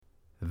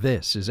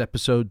This is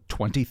episode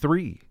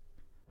 23.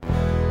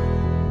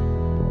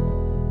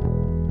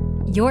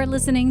 You're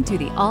listening to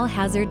the All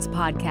Hazards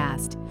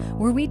Podcast,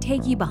 where we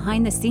take you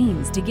behind the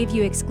scenes to give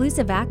you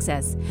exclusive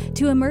access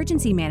to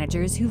emergency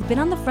managers who've been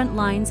on the front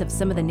lines of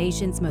some of the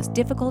nation's most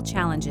difficult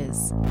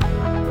challenges.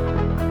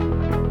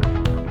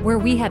 Where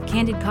we have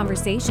candid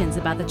conversations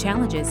about the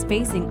challenges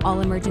facing all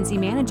emergency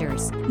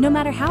managers, no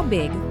matter how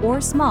big or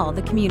small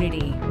the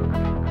community.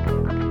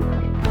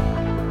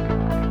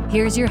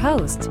 Here's your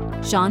host,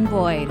 Sean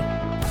Boyd.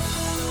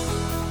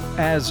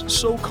 As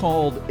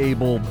so-called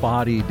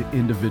able-bodied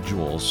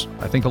individuals,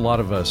 I think a lot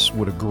of us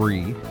would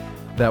agree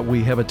that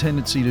we have a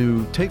tendency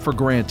to take for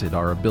granted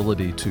our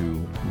ability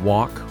to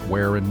walk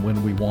where and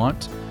when we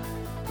want,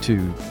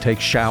 to take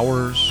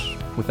showers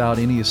without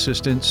any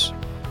assistance,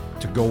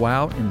 to go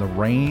out in the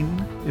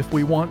rain if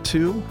we want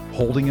to,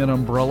 holding an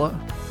umbrella,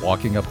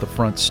 walking up the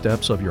front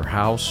steps of your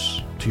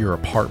house to your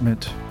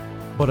apartment.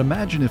 But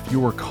imagine if you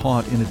were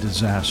caught in a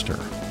disaster,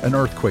 an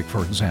earthquake,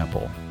 for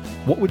example.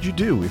 What would you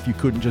do if you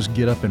couldn't just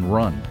get up and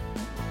run?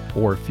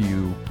 Or if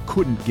you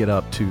couldn't get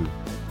up to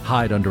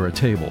hide under a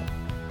table?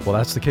 Well,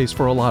 that's the case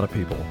for a lot of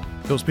people.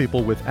 Those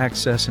people with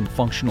access and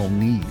functional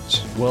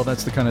needs. Well,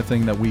 that's the kind of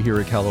thing that we here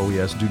at Cal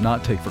OES do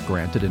not take for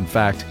granted. In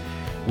fact,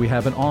 we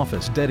have an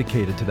office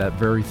dedicated to that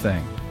very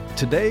thing.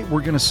 Today,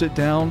 we're going to sit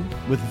down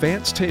with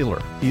Vance Taylor.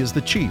 He is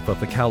the chief of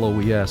the Cal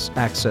OES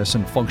Access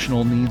and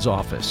Functional Needs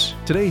Office.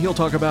 Today, he'll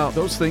talk about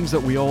those things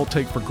that we all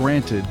take for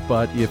granted,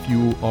 but if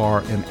you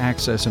are an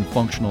access and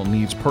functional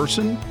needs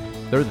person,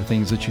 they're the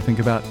things that you think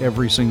about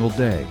every single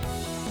day.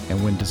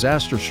 And when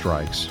disaster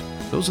strikes,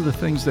 those are the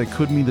things that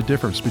could mean the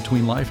difference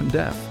between life and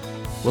death.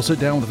 We'll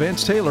sit down with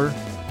Vance Taylor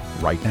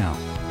right now.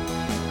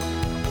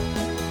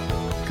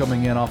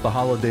 Coming in off the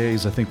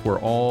holidays, I think we're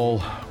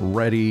all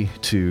ready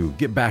to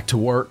get back to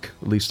work.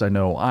 At least I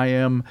know I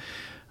am.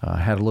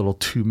 Had a little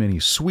too many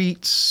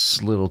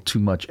sweets, a little too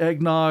much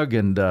eggnog,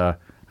 and I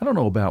don't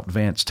know about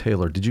Vance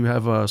Taylor. Did you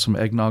have some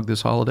eggnog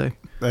this holiday?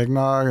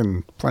 Eggnog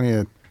and plenty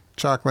of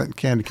chocolate and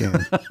candy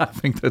cane. I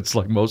think that's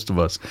like most of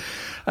us.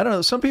 I don't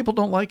know. Some people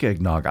don't like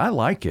eggnog. I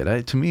like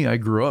it. To me, I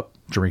grew up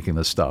drinking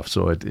this stuff,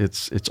 so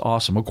it's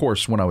awesome. Of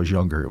course, when I was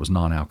younger, it was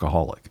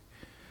non-alcoholic.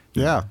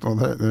 Yeah, well,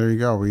 there you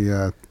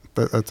go.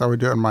 That's how we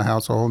do it in my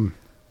household. And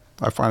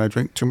I find I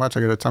drink too much,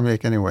 I get a tummy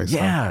ache anyway. So.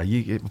 Yeah,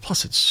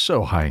 plus it's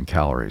so high in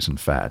calories and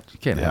fat. You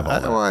can't have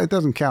all that. Well, it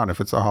doesn't count if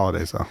it's the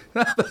holidays, though.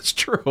 That's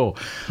true.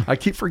 I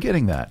keep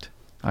forgetting that.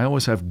 I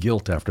always have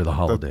guilt after the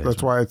holidays.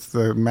 That's why it's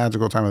the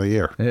magical time of the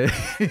year.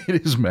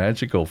 It is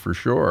magical for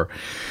sure.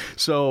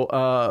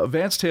 So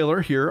Vance Taylor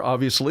here,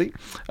 obviously,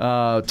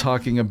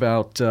 talking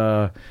about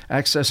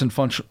access and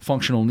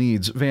functional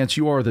needs. Vance,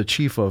 you are the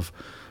chief of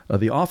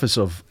the Office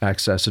of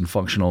Access and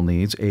Functional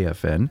Needs,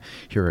 AFN,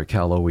 here at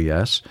Cal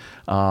OES.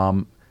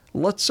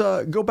 Let's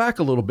go back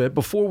a little bit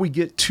before we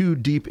get too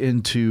deep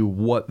into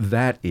what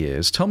that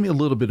is. Tell me a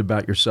little bit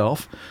about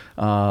yourself.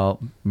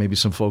 Maybe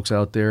some folks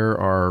out there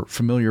are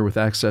familiar with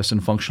access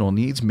and functional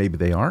needs. Maybe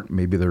they aren't.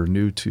 Maybe they're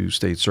new to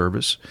state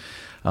service.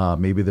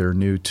 Maybe they're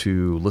new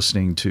to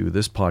listening to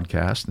this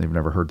podcast and they've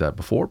never heard that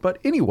before. But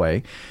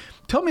anyway,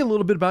 tell me a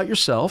little bit about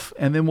yourself,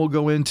 and then we'll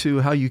go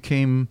into how you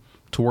came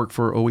to work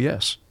for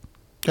OES.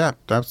 Yeah,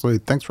 absolutely.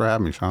 Thanks for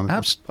having me, Sean.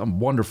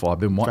 I'm wonderful. I've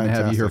been wanting to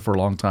have you here for a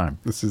long time.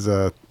 This is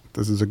a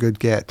good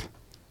get.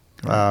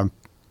 So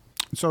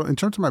in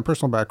terms of my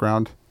personal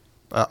background,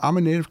 I'm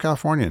a native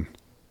Californian.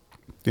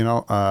 You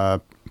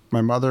know, my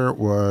mother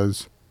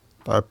was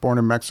born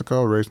in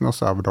Mexico, raised in El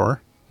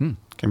Salvador.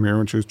 Came here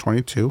when she was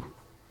 22.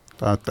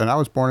 And I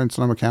was born in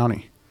Sonoma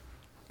County,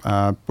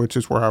 which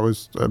is where I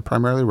was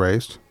primarily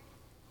raised.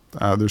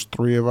 There's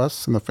 3 of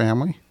us in the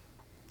family.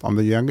 I'm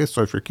the youngest,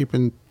 so if you're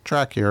keeping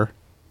track here,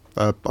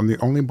 I'm the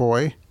only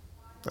boy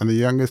and the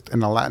youngest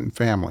in a Latin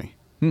family,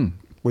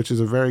 which is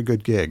a very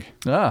good gig.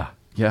 Ah,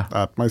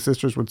 yeah. My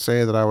sisters would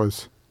say that I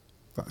was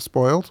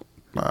spoiled.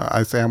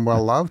 I say I'm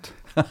well loved.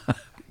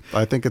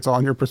 I think it's all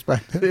in your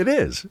perspective. It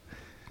is.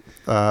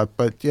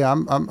 But yeah,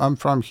 I'm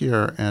from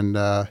here and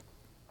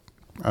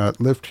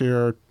lived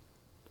here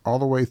all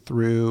the way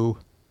through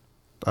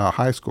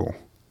high school.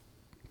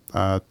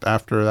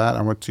 After that,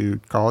 I went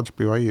to college,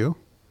 BYU,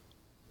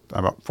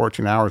 about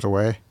 14 hours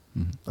away.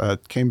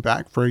 Came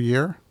back for a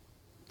year,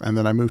 and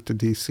then I moved to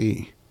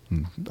D.C.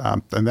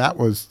 And that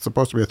was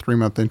supposed to be a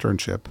 3-month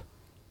internship.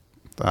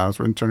 I was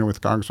interning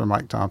with Congressman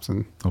Mike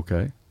Thompson.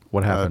 Okay.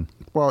 What happened?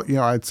 Well, you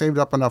know, I'd saved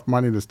up enough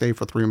money to stay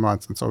for 3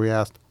 months, and so he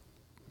asked,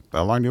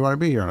 how long do you want to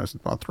be here? And I said,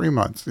 about 3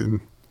 months.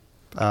 And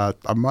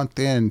a month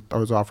in, I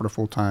was offered a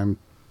full-time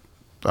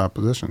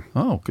position.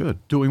 Oh, good.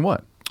 Doing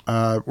what?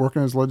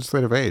 Working as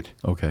legislative aide.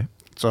 Okay.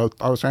 So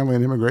I was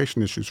handling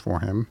immigration issues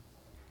for him,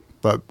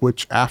 but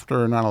which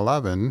after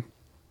 9/11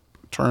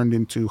 turned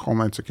into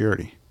Homeland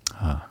Security.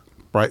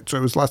 Right? So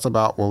it was less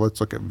about, well, let's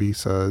look at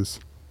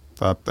visas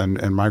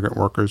and migrant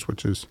workers,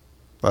 which is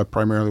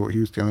primarily what he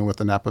was dealing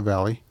with in Napa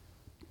Valley,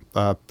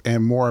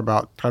 and more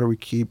about how do we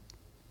keep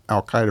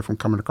al-Qaeda from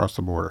coming across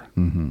the border.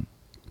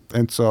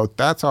 And so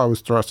that's how I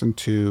was thrust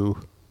into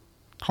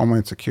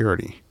Homeland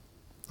Security.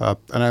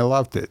 And I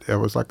loved it. It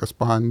was like a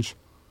sponge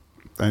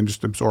and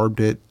just absorbed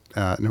it.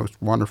 And it was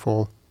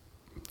wonderful.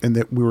 And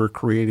that we were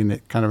creating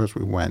it kind of as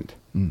we went.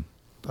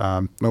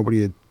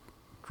 Nobody had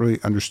really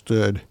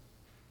understood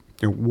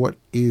what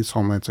is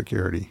Homeland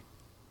Security.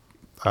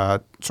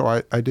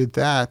 So I did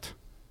that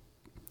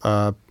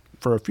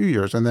for a few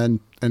years and then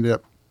ended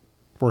up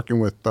working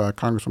with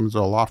Congresswoman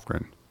Zoe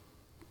Lofgren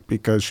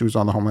because she was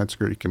on the Homeland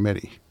Security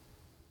Committee.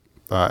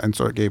 And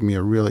so it gave me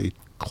a really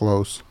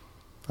close,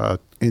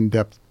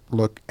 in-depth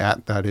look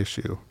at that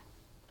issue,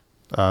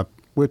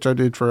 which I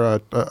did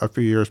for a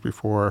few years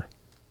before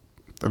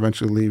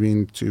eventually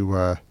leaving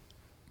to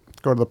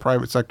go to the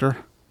private sector.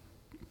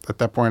 At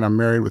that point, I'm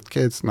married with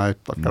kids, and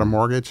I've got a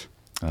mortgage,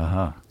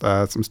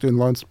 some student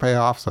loans to pay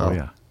off.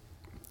 So,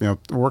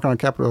 working on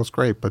Capitol Hill is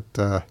great, but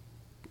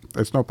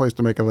it's no place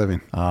to make a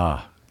living.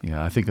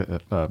 Yeah, I think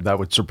that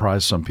would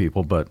surprise some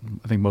people, but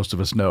I think most of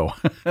us know.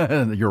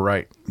 You're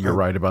right. You're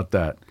right about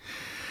that.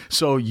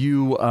 So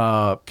you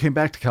came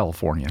back to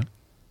California.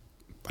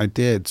 I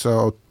did.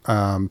 So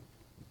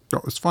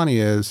what was funny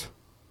is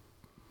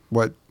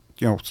what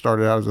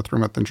started out as a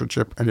 3-month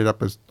internship ended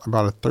up as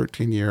about a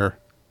 13-year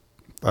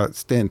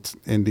stint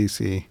in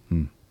D.C.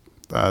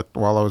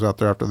 While I was out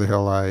there after the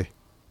Hill, I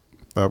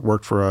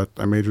worked for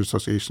a major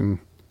association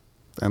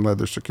and led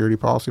their security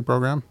policy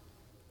program.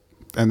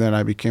 And then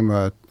I became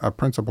a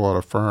principal at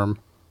a firm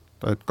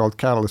called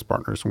Catalyst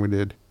Partners, and we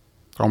did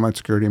Homeland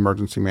Security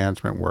emergency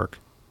management work.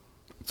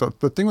 So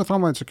the thing with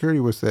Homeland Security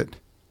was that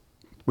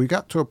we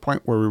got to a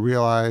point where we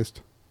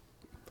realized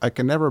I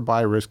can never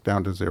buy risk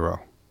down to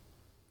zero.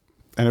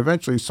 And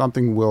eventually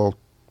something will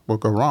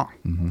go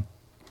wrong.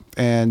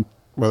 And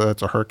whether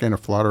that's a hurricane, a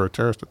flood, or a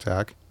terrorist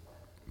attack,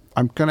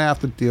 I'm going to have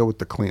to deal with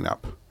the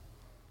cleanup.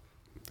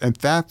 And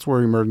that's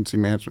where emergency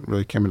management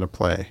really came into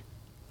play.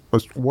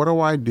 Was what do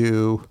I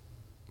do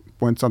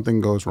when something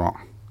goes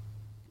wrong?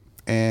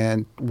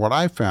 And what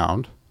I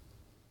found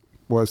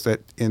was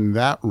that in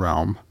that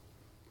realm,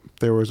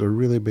 there was a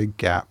really big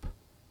gap.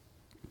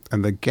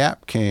 And the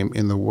gap came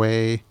in the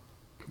way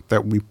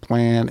that we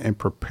plan and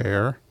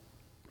prepare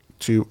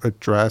to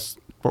address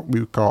what we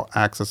would call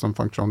access and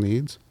functional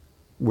needs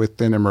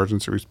within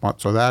emergency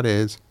response. So that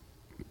is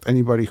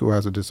anybody who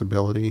has a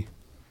disability,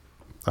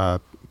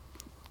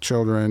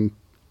 children,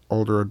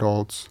 older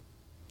adults,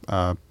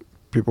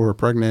 people who are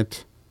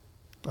pregnant,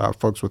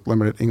 folks with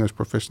limited English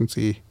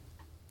proficiency,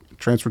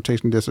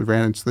 transportation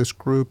disadvantage, this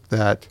group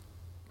that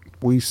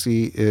we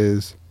see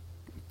is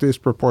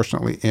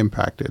disproportionately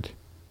impacted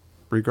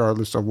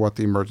regardless of what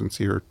the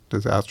emergency or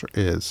disaster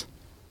is.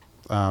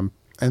 And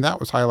that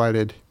was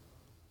highlighted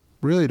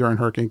really during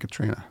Hurricane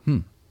Katrina.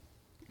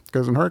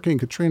 Because in Hurricane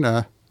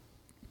Katrina,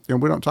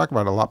 we don't talk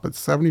about it a lot, but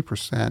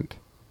 70%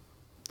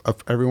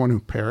 of everyone who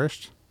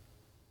perished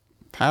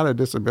had a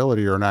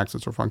disability or an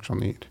access or functional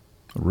need.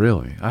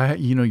 Really?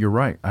 You're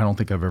right. I don't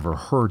think I've ever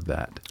heard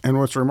that. And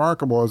what's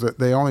remarkable is that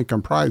they only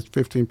comprised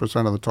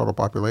 15% of the total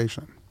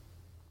population.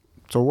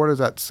 So what does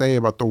that say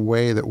about the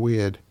way that we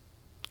had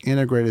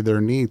integrated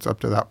their needs up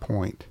to that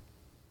point?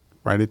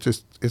 Right? It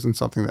just isn't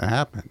something that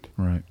happened.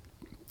 Right.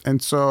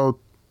 And so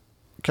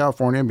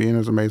California, being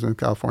as amazing as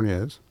California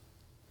is,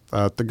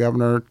 the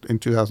governor in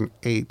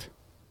 2008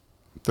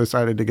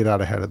 decided to get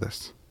out ahead of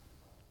this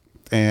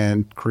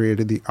and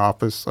created the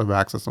Office of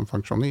Access and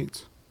Functional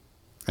Needs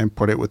and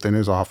put it within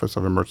his Office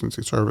of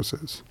Emergency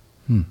Services.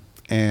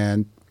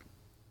 And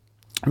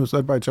it was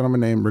led by a gentleman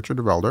named Richard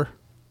DeVelder,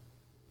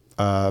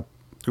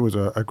 who was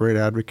a great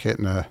advocate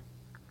and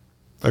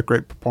a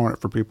great proponent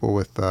for people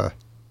with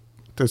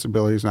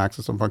disabilities and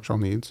access and functional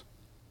needs.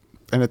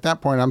 And at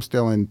that point, I'm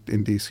still in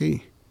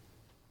D.C.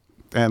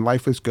 And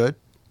life is good.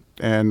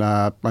 And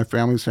my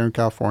family's here in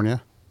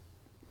California.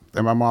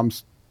 And my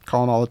mom's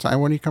calling all the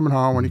time, when are you coming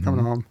home? When are you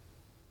coming home?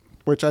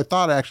 Which I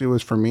thought actually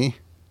was for me.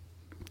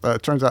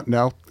 It turns out,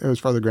 no, it was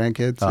for the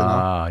grandkids.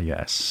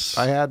 Yes.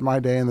 I had my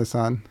day in the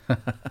sun.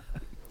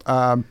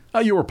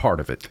 You were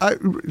part of it.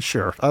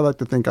 Sure. I like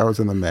to think I was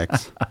in the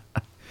mix.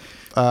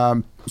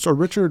 So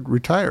Richard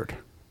retired.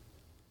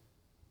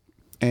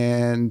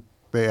 And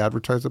they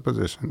advertised the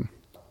position.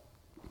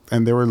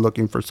 And they were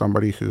looking for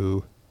somebody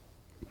who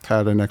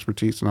had an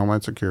expertise in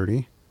Homeland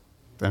Security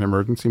and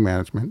emergency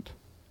management,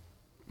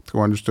 who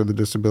understood the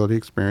disability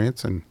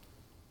experience. And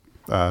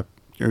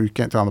you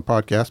can't tell on the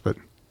podcast, but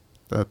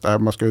I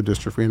have muscular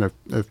dystrophy and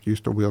I've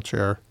used a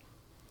wheelchair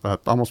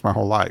almost my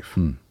whole life.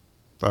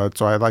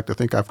 So I'd like to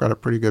think I've got a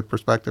pretty good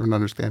perspective and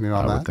understanding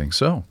on that. I would think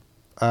so.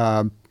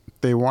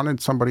 They wanted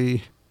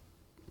somebody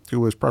who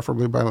was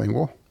preferably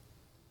bilingual,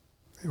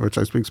 which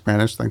I speak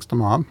Spanish thanks to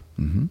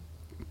Mom,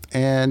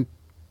 and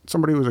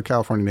somebody who was a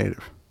California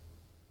native.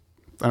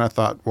 And I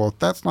thought, well, if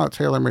that's not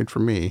tailor-made for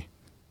me,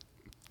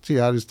 gee,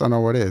 I just don't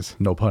know what is.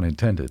 No pun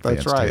intended,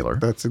 That's Vance right. Taylor.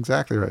 That's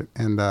exactly right.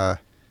 And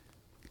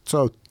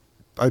so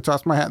I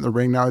tossed my hat in the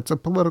ring. Now, it's a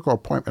political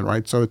appointment,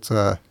 right? So it's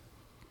a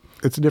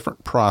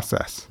different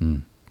process.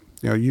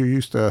 You're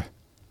used to,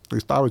 at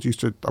least I was used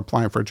to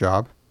applying for a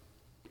job.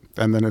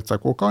 And then it's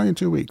like, we'll call you in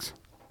 2 weeks.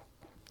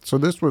 So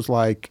this was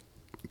like,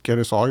 get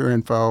us all your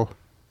info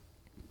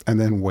and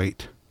then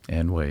wait.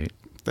 And wait.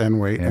 And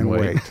wait, and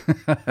wait.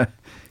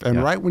 And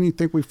Yeah. right when you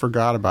think we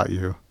forgot about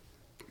you,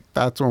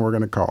 that's when we're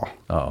going to call.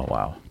 Oh,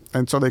 wow.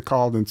 And so they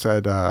called and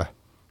said,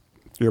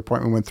 your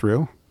appointment went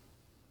through.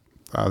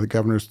 The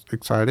governor's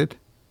excited,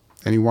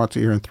 and he wants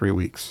you here in 3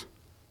 weeks.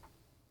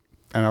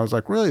 And I was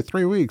like, really,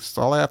 3 weeks?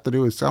 All I have to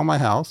do is sell my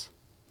house,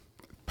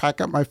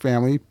 pack up my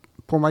family,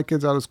 pull my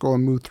kids out of school,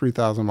 and move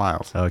 3,000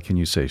 miles. Can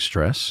you say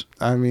stress?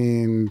 I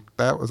mean,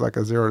 that was like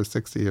a 0 to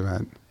 60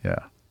 event.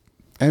 Yeah.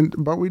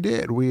 But we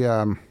did. We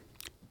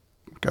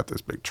got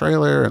this big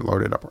trailer and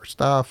loaded up our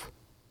stuff.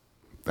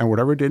 And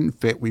whatever didn't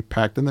fit, we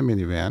packed in the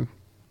minivan.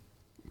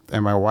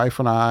 And my wife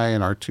and I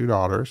and our 2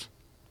 daughters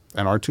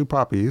and our 2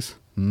 puppies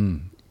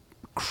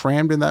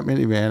crammed in that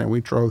minivan, and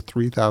we drove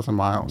 3,000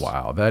 miles.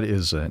 Wow. That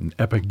is an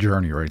epic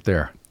journey right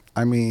there.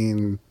 I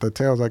mean, the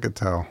tales I could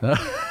tell.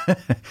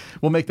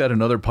 We'll make that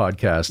another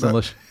podcast.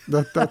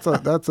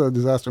 That's a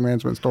disaster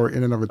management story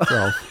in and of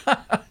itself.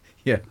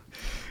 Yeah,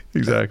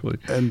 exactly.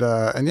 And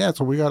yeah,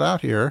 so we got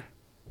out here,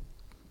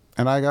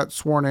 and I got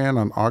sworn in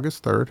on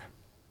August 3rd,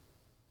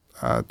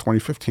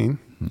 2015.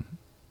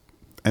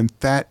 And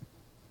that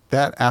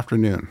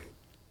afternoon,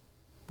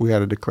 we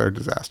had a declared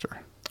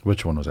disaster.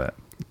 Which one was that?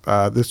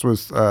 This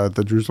was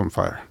the Jerusalem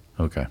fire.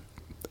 Okay.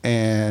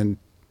 And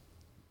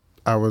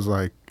I was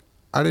like,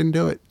 I didn't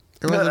do it.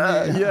 It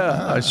wasn't me.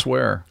 I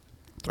swear.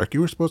 Like,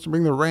 you were supposed to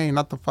bring the rain,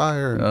 not the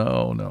fire.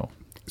 Oh, no.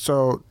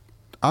 So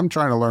I'm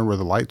trying to learn where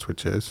the light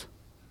switch is.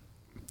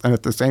 And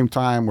at the same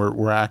time,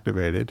 we're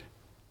activated.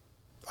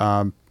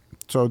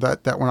 So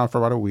that went on for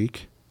about a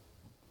week.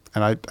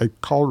 And I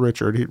called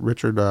Richard.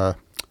 Richard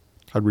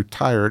had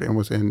retired and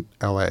was in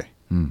L.A.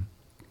 And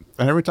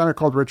every time I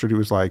called Richard, he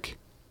was like,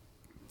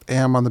 hey,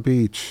 I'm on the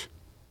beach.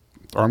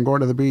 Or I'm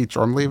going to the beach.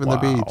 Or I'm leaving the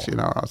beach. You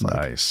know, I was like,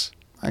 nice.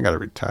 I got to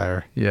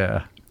retire.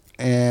 Yeah.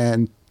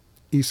 And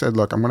he said,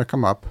 look, I'm going to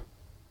come up.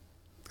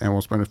 And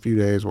we'll spend a few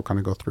days. We'll kind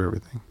of go through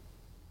everything.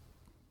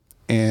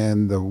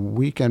 And the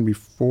weekend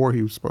before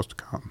he was supposed to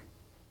come,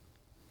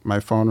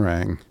 my phone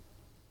rang,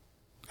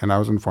 and I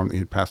was informed that he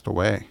had passed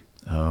away.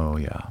 Oh,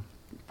 yeah.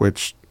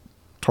 Which,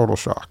 total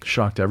shock.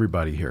 Shocked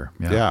everybody here.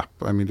 Yeah.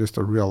 I mean, just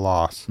a real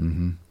loss.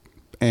 Mm-hmm.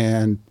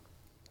 And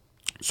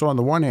so on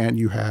the one hand,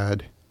 you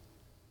had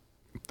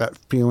that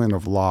feeling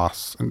of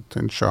loss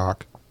and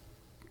shock.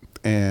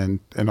 And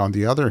on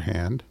the other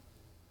hand,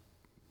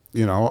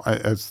 you know,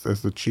 as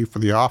the chief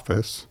of the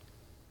office,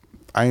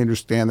 I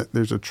understand that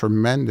there's a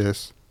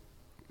tremendous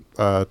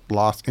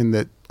loss in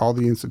that all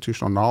the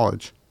institutional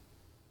knowledge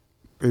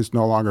is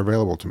no longer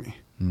available to me.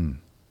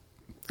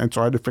 And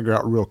so I had to figure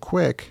out real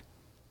quick,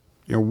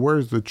 you know,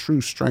 where's the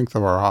true strength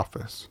of our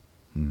office?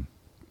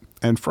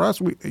 And for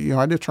us,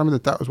 I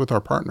determined that was with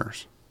our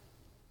partners.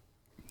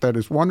 That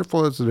as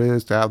wonderful as it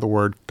is to have the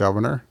word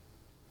governor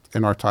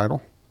in our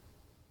title,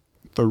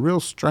 the real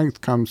strength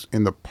comes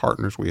in the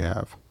partners we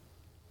have.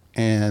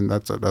 And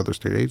that's at other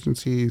state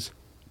agencies.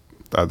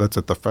 That's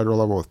at the federal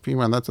level with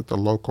FEMA, and that's at the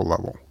local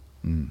level.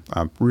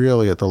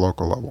 Really at the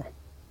local level.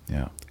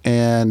 Yeah.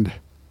 And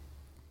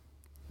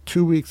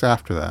 2 weeks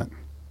after that,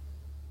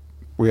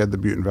 we had the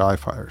Butte Valley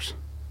fires.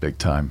 Big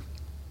time.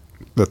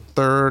 The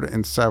 3rd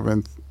and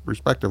 7th,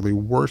 respectively,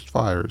 worst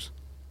fires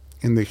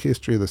in the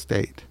history of the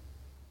state.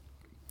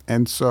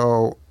 And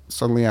so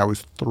suddenly I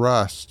was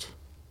thrust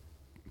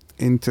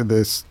into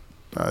this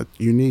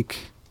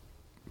unique,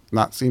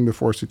 not seen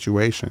before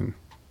situation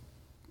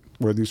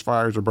where these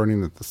fires are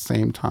burning at the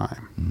same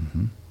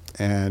time.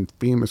 And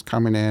FEMA's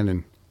coming in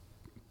and,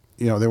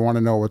 you know, they want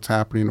to know what's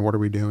happening, what are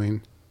we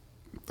doing?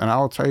 And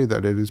I'll tell you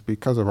that it is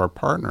because of our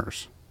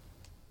partners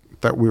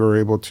that we were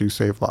able to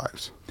save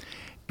lives.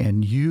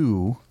 And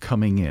you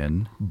coming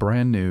in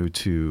brand new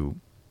to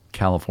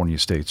California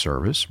State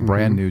Service,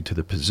 brand new to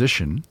the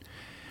position,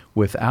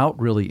 without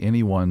really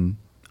anyone,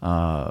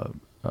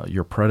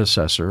 your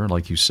predecessor,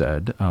 like you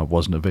said,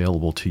 wasn't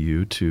available to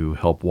you to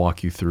help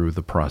walk you through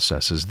the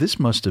processes. This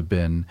must have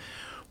been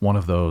one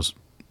of those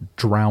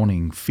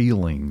drowning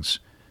feelings.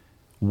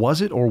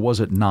 Was it or was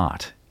it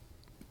not?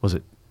 Was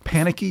it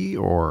panicky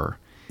or?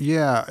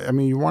 Yeah, I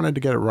mean, you wanted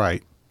to get it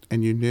right,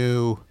 and you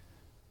knew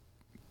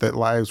that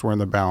lives were in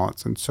the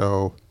balance, and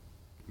so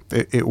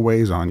it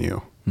weighs on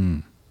you.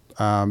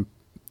 I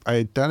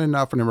had done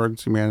enough in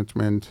emergency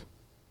management,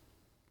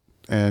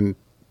 and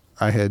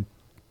I had,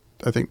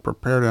 I think,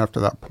 prepared enough to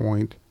that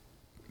point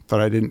that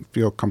I didn't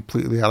feel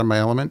completely out of my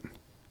element.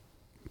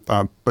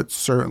 But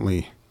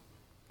certainly,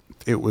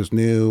 it was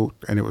new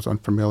and it was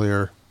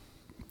unfamiliar,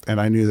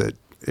 and I knew that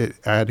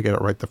I had to get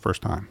it right the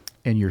first time.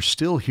 And you're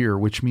still here,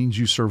 which means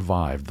you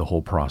survived the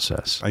whole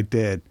process. I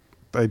did.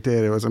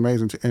 It was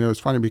amazing. And it was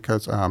funny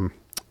because, on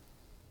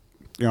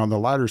the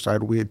lighter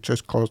side, we had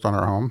just closed on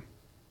our home.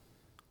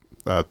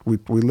 We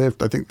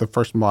lived, I think, the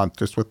first month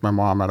just with my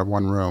mom out of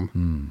one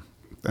room.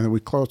 And then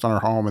we closed on our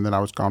home, and then I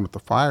was gone with the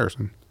fires.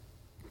 And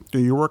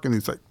you're working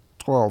these like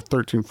 12,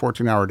 13,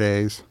 14-hour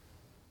days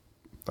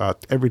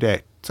every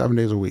day, 7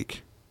 days a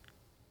week.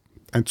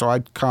 And so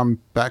I'd come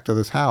back to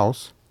this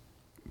house,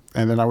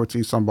 and then I would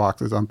see some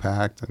boxes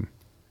unpacked and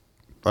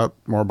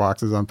more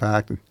boxes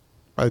unpacked. And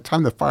by the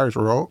time the fires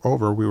were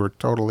over, we were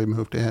totally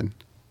moved in.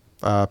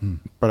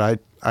 But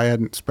I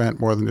hadn't spent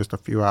more than just a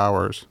few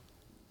hours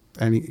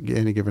any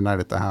given night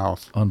at the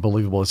house.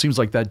 Unbelievable. It seems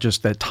like that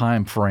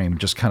time frame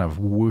just kind of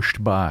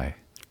whooshed by.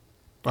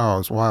 Oh, it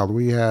was wild.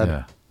 We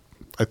had,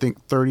 I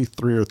think,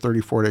 33 or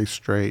 34 days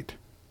straight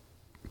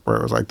where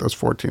it was like those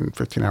 14,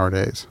 15-hour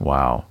days.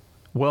 Wow.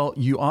 Well,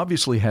 you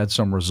obviously had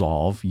some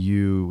resolve.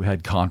 You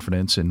had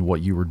confidence in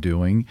what you were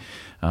doing.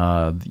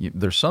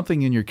 There's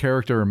something in your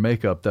character and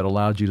makeup that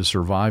allowed you to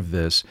survive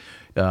this.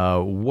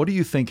 What do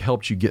you think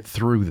helped you get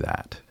through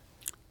that?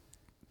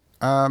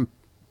 I'm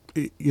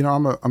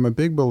a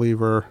big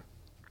believer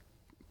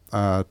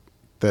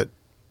that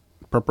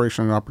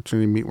preparation and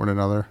opportunity meet one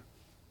another.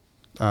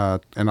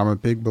 And I'm a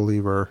big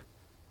believer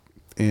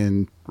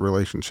in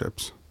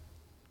relationships.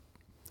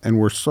 And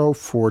we're so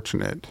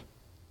fortunate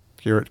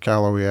here at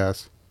Cal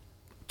OES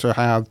to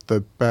have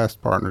the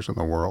best partners in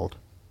the world.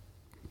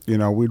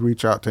 We'd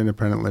reach out to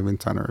independent living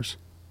centers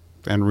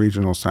and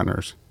regional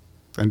centers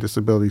and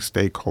disability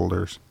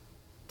stakeholders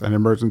and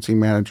emergency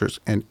managers.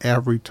 And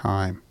every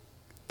time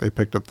they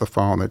picked up the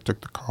phone, they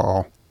took the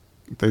call,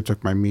 they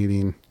took my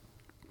meeting,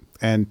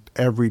 and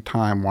every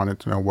time wanted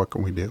to know, what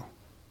can we do?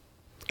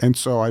 And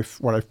so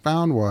what I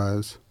found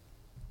was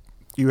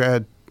you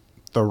had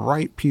the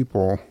right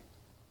people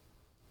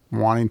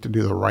wanting to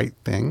do the right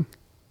thing,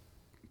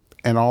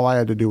 and all I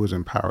had to do was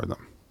empower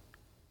them.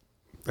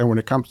 And when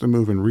it comes to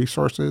moving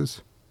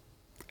resources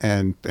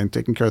and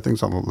taking care of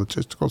things on the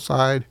logistical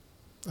side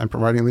and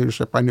providing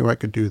leadership, I knew I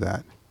could do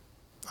that.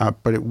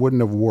 But it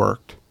wouldn't have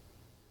worked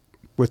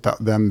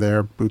without them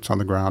there, boots on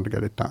the ground, to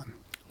get it done.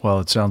 Well,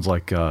 it sounds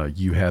like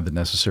you had the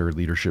necessary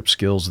leadership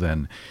skills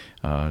then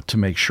to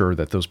make sure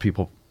that those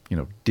people,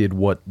 did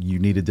what you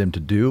needed them to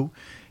do,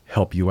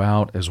 help you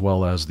out, as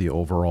well as the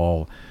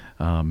overall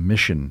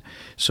mission.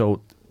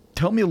 So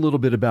tell me a little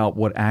bit about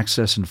what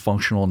access and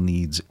functional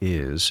needs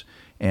is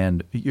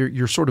and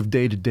your sort of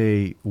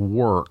day-to-day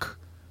work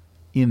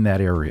in that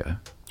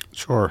area.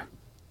 Sure.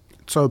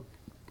 So,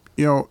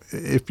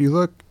 if you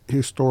look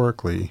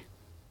historically,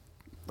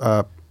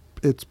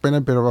 it's been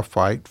a bit of a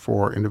fight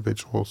for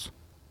individuals,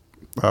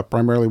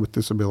 primarily with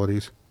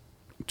disabilities,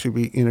 to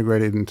be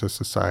integrated into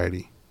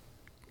society.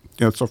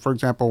 So for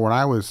example, when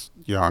I was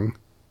young,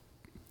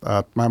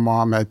 my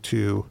mom had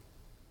to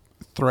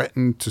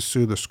threaten to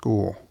sue the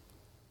school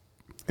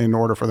in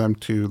order for them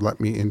to let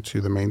me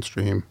into the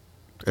mainstream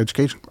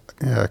education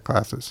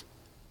classes,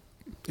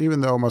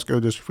 even though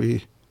muscular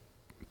dystrophy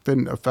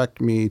didn't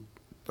affect me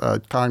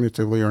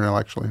cognitively or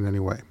intellectually in any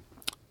way.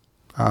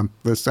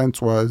 The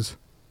sense was,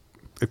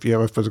 if you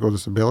have a physical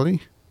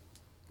disability,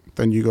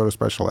 then you go to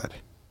special ed.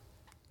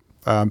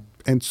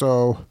 And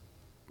so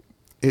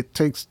it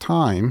takes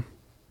time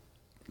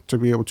to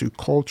be able to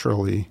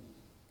culturally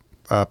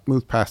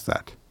move past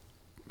that.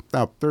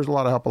 Now, there's a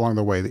lot of help along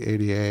the way. The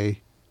ADA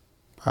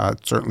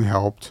certainly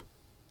helped.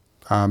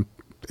 And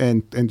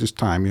just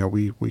time,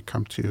 we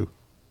come to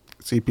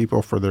see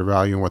people for their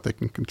value and what they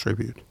can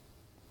contribute.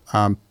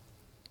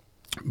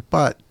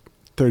 But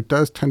there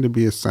does tend to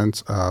be a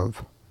sense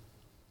of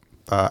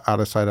out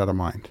of sight, out of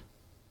mind.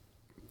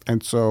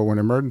 And so when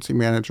emergency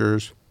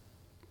managers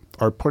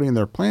are putting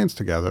their plans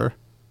together,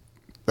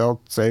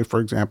 they'll say, for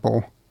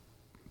example,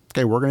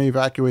 okay, we're going to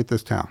evacuate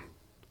this town.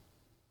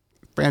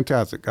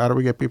 Fantastic. How do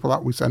we get people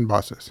out? We send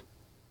buses.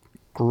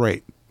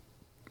 Great.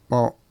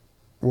 Well,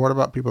 what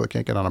about people that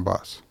can't get on a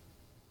bus?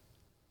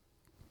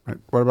 Right?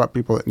 What about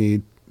people that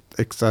need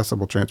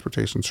accessible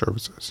transportation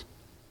services?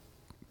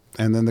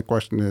 And then the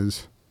question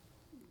is,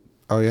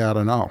 oh yeah, I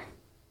don't know.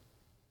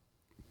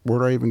 Where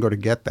do I even go to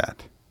get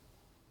that?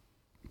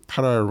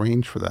 How do I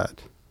arrange for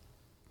that?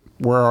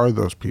 Where are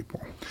those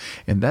people?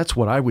 And that's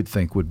what I would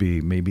think would be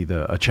maybe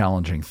a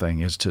challenging thing,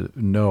 is to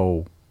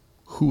know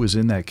who is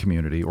in that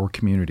community or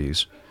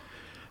communities,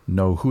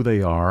 know who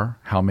they are,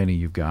 how many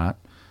you've got,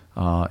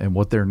 and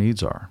what their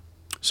needs are.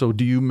 So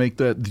do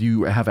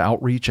you have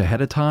outreach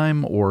ahead of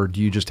time, or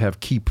do you just have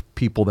key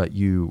people that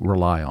you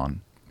rely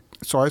on?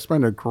 So I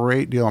spend a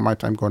great deal of my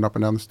time going up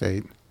and down the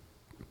state,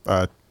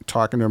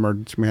 talking to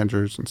emergency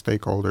managers and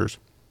stakeholders,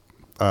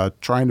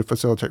 trying to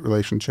facilitate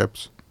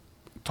relationships,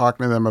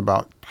 talking to them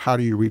about how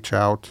do you reach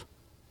out,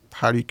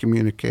 how do you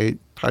communicate,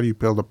 how do you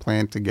build a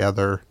plan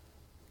together,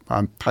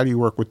 how do you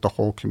work with the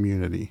whole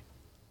community.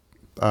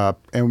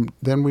 And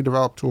then we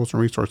develop tools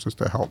and resources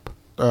to help.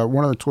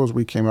 One of the tools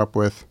we came up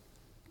with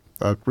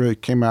really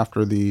came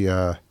after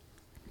the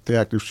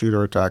active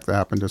shooter attack that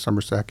happened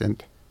December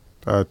 2nd,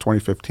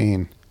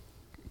 2015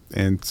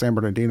 in San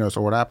Bernardino.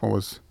 So what happened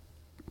was,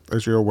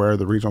 as you're aware,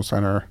 the regional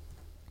center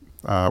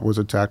was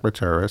attacked by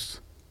terrorists.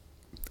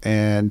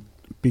 And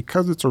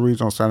because it's a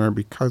regional center,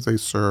 because they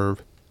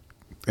serve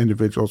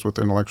individuals with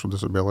intellectual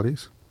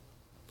disabilities,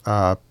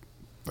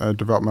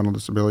 developmental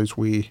disabilities,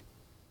 we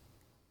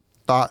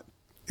thought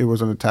it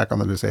was an attack on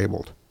the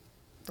disabled.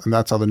 And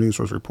that's how the news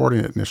was reporting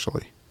it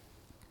initially.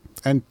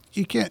 And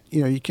you can't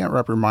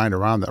wrap your mind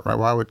around that, right?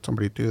 Why would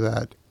somebody do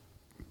that?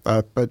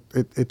 But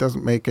it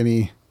doesn't make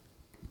any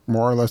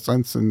more or less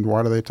sense. And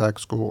why do they attack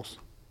schools?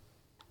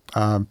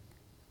 And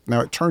Now,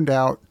 it turned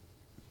out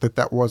that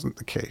that wasn't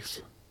the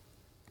case,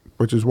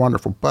 which is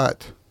wonderful,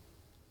 but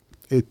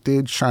it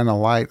did shine a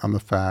light on the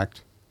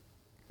fact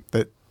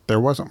that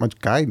there wasn't much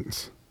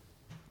guidance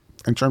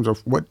in terms of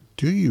what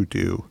do you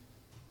do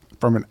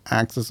from an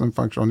access and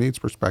functional needs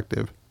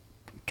perspective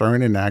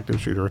during an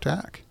active shooter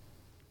attack.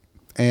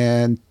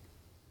 And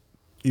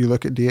you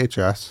look at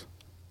DHS,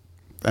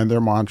 and their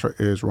mantra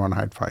is run,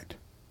 hide, fight.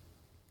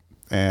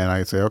 And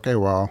I say, okay,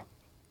 well,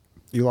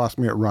 you lost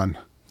me at run.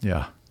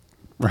 Yeah.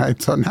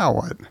 Right? So now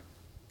what?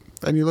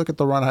 Then you look at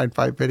the run, hide,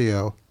 fight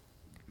video,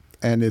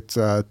 and it's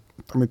a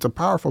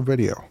powerful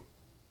video.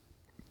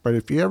 But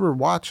if you ever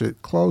watch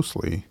it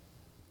closely,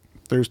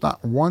 there's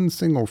not one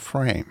single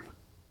frame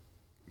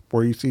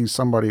where you see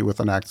somebody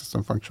with an access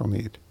and functional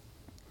need.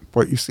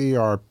 What you see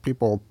are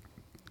people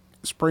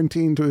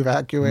sprinting to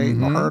evacuate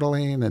and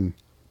hurdling and,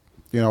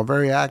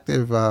 very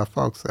active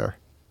folks there.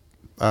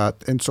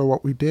 And so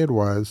what we did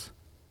was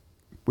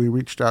we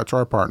reached out to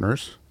our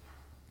partners.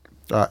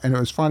 And it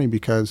was funny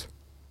because,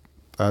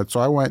 so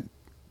I went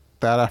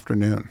that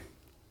afternoon,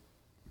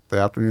 the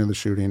afternoon of the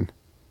shooting,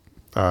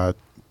 and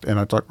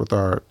I talked with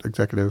our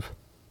executive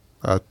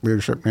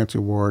leadership, Nancy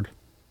Ward,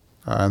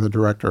 and the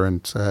director,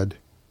 and said,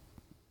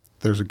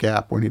 there's a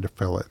gap, we need to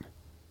fill it.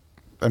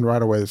 And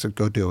right away they said,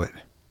 go do it.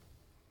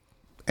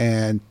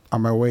 And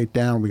on my way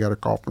down, we got a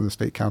call from the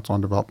State Council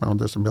on Developmental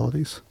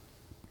Disabilities.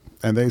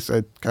 And they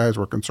said, guys,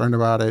 we're concerned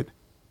about it.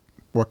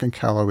 What can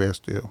Cal OES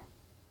do?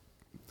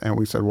 And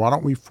we said, why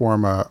don't we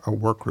form a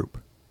work group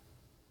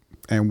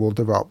and we'll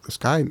develop this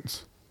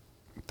guidance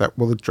that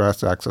will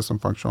address access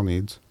and functional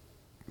needs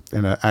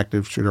in an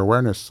active shooter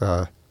awareness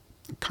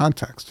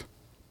context.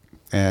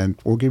 And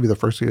we'll give you the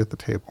first seat at the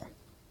table.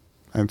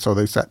 And so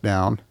they sat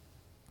down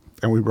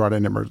and we brought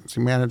in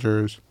emergency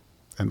managers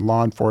and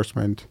law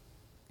enforcement.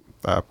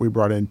 We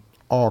brought in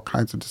all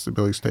kinds of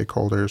disability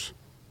stakeholders.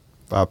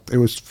 It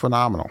was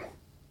phenomenal.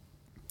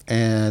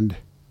 And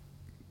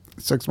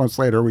 6 months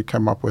later, we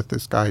came up with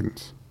this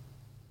guidance.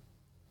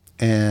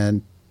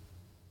 And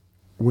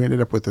we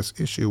ended up with this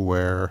issue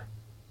where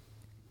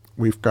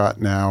we've got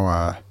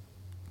now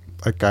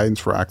a guidance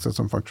for access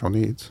and functional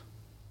needs.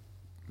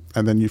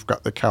 And then you've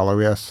got the Cal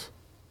OES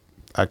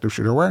active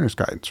shooter awareness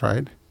guidance,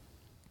 right?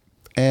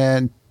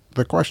 And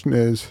the question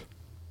is,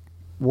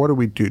 what do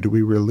we do? Do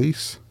we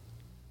release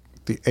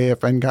the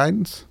AFN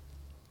guidance,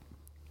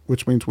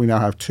 which means we now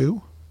have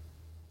two,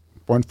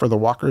 one for the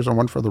walkers and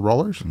one for the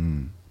rollers?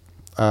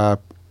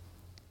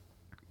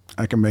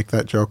 I can make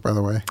that joke, by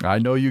the way. I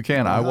know you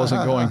can. I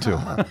wasn't going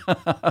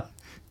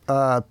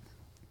to.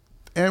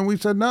 And we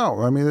said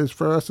no. I mean,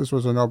 for us, this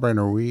was a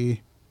no-brainer.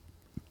 We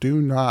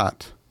do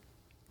not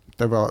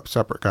develop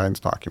separate guidance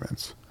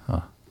documents.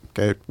 Huh.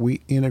 Okay,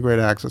 we integrate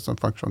access and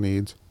functional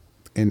needs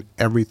in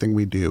everything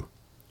we do.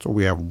 So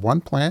we have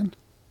one plan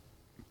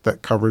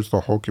that covers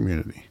the whole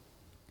community.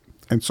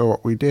 And so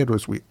what we did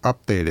was we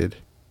updated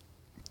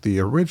the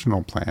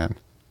original plan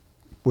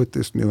with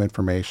this new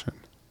information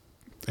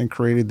and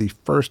created the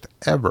first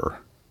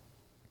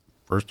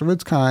of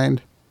its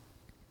kind,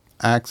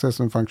 access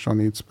and functional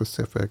needs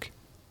specific,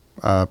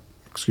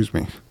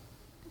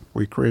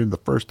 we created the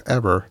first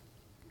ever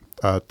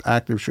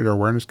active shooter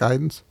awareness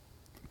guidance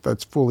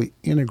that's fully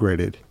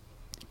integrated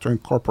to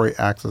incorporate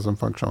access and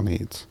functional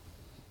needs.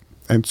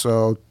 And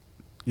so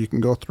you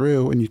can go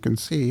through and you can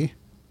see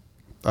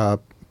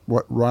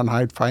what run,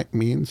 hide, fight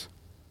means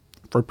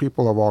for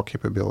people of all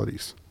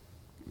capabilities.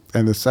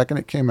 And the second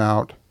it came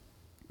out,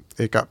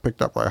 it got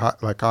picked up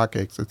like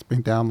hotcakes. It's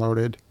been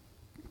downloaded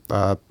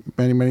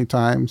many, many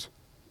times.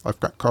 I've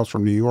got calls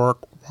from New York,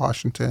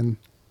 Washington,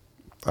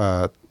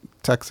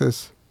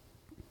 Texas,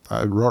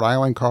 Rhode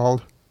Island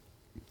called,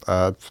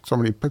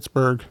 somebody in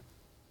Pittsburgh.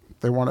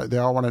 They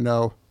all want to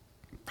know,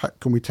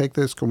 can we take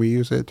this? Can we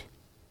use it?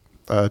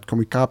 Can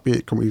we copy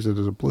it? Can we use it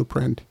as a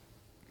blueprint?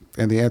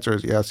 And the answer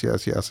is yes,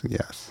 yes, yes, and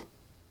yes.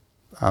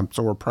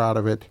 So we're proud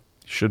of it.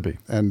 Should be.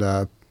 And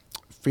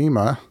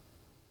FEMA,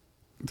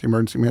 the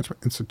Emergency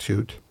Management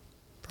Institute,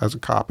 has a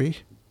copy,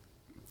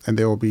 and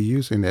they will be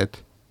using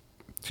it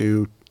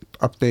to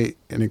update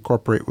and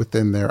incorporate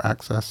within their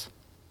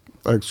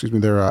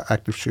their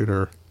active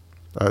shooter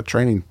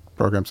training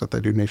programs that they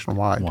do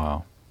nationwide.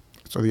 Wow.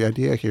 So the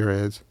idea here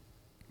is,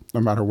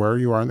 no matter where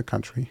you are in the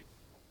country,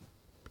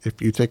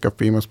 if you take a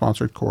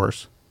FEMA-sponsored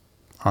course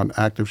on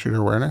active shooter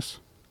awareness,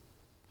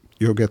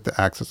 you'll get the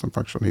access and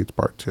functional needs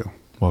part too.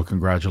 Well,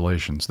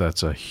 congratulations.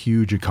 That's a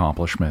huge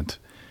accomplishment.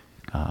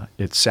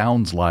 It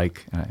sounds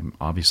like,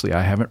 obviously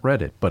I haven't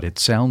read it, but it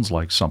sounds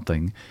like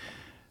something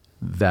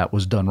that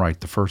was done right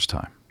the first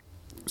time.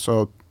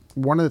 So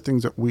one of the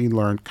things that we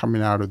learned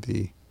coming out of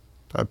the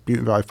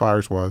Butte Valley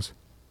fires was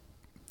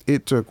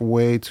it took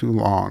way too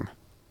long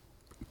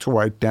to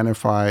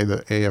identify the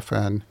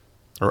AFN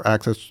or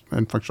access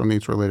and functional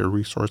needs related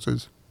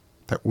resources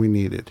that we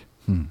needed.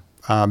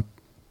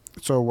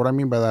 So what I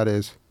mean by that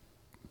is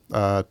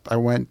I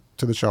went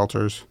to the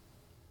shelters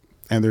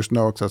and there's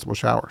no accessible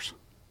showers.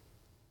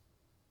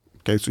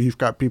 Okay, so you've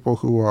got people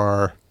who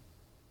are,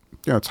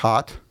 it's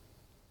hot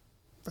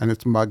and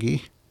it's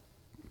muggy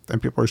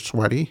and people are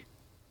sweaty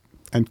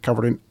and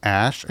covered in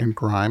ash and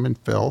grime and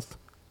filth.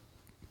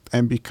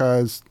 And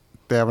because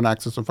they have an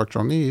access and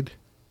functional need,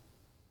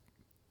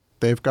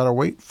 they've got to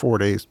wait 4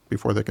 days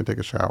before they can take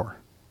a shower.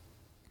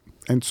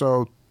 And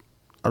so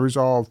I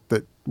resolved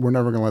that we're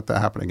never going to let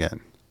that happen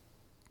again.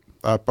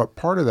 But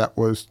part of that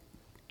was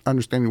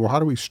understanding, well, how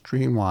do we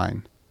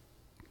streamline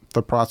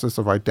the process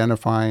of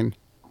identifying,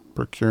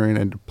 procuring,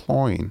 and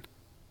deploying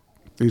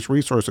these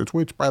resources,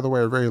 which, by the way,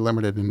 are very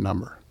limited in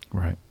number.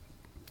 Right.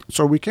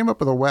 So we came up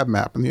with a web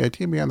map, and the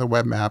idea behind the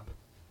web map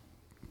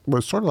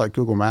was sort of like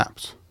Google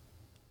Maps,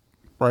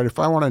 right? If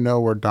I want to know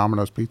where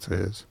Domino's Pizza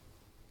is,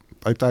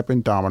 I type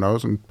in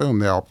Domino's, and boom,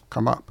 they all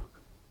come up.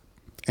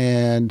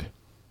 And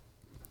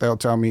they'll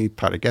tell me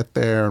how to get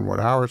there and what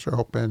hours are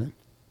open, and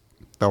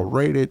they'll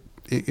rate it.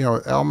 You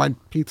know, all my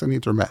pizza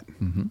needs are met.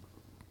 Mm-hmm.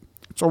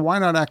 So why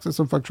not access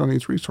and function on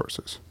these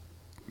resources?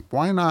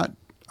 Why not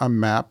a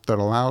map that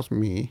allows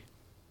me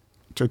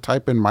to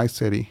type in my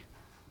city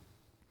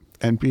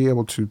and be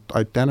able to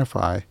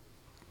identify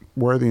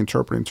where the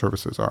interpreting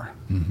services are,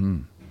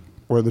 Mm-hmm.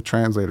 where the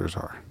translators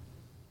are,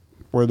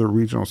 where the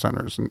regional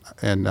centers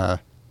and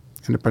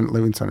independent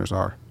living centers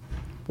are,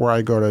 where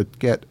I go to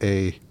get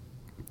a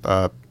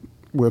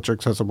wheelchair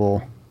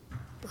accessible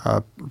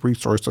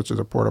resource such as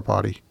a porta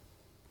potty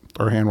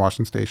or a hand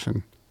washing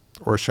station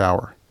or a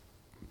shower.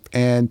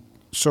 And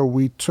so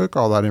we took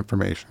all that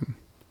information,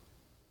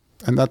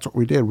 and that's what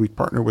we did. We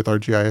partnered with our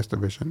GIS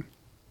division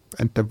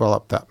and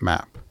developed that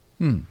map.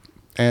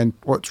 And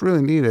what's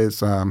really neat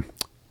is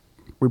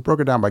we broke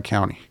it down by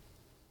county.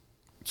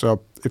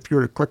 So if you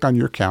were to click on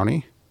your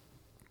county,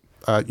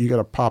 you get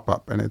a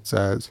pop-up, and it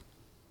says,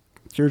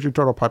 here's your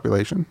total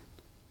population,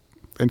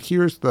 and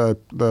here's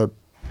the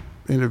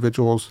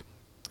individuals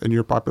in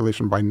your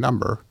population by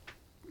number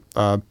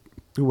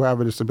who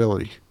have a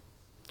disability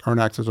or an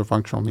access or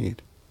functional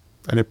need.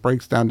 And it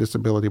breaks down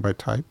disability by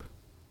type.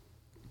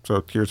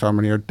 So here's how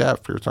many are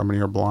deaf, here's how many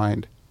are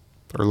blind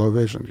or low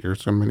vision,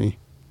 here's how many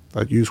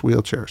that use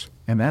wheelchairs.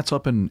 And that's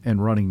up and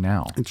running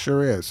now. It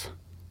sure is.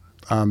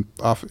 And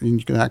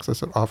you can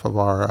access it off of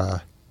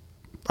our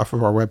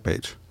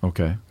webpage.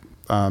 Okay.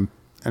 And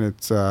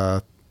it's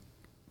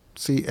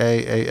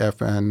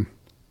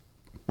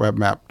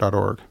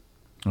caafnwebmap.org.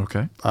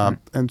 Okay.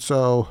 And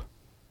so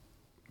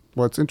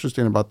what's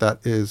interesting about that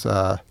is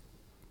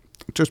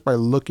just by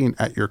looking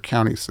at your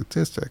county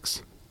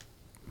statistics,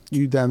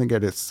 you then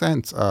get a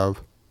sense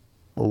of,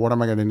 well, what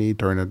am I going to need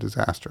during a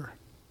disaster?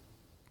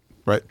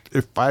 Right?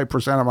 If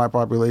 5% of my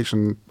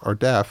population are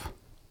deaf,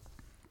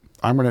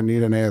 I'm going to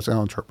need an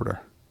ASL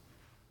interpreter.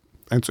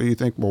 And so you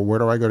think, well, where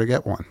do I go to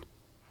get one?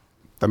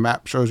 The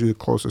map shows you the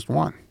closest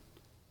one.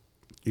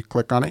 You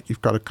click on it,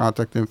 you've got a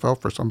contact info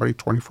for somebody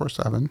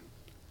 24/7.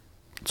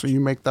 So you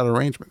make that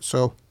arrangement.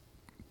 So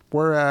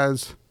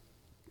whereas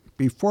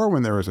before,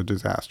 when there was a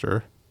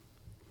disaster,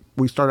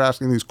 we start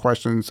asking these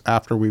questions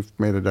after we've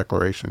made a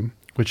declaration.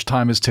 Which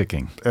time is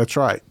ticking. That's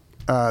right.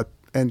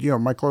 And, you know,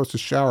 my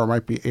closest shower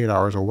might be 8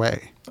 hours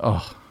away.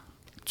 Oh.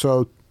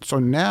 So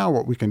now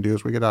what we can do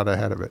is we get out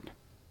ahead of it.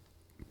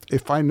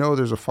 If I know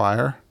there's a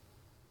fire,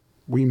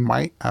 we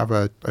might have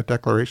a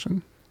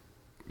declaration.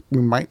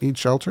 We might need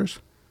shelters.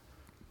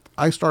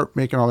 I start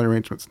making all the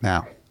arrangements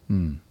now.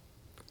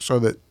 So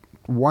that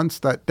once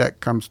that deck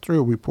comes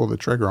through, we pull the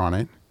trigger on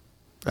it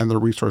and the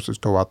resources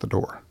go out the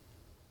door.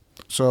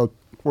 So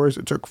whereas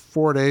it took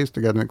 4 days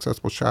to get an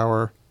accessible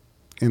shower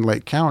in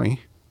Lake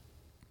County,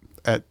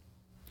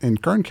 in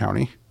Kern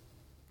County,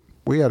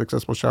 we had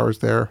accessible showers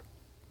there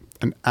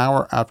an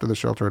hour after the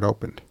shelter had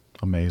opened.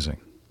 Amazing.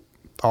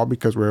 All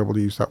because we were able to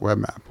use that web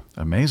map.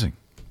 Amazing.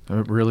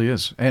 It really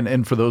is.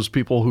 And for those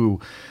people who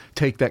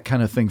take that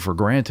kind of thing for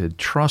granted,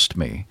 trust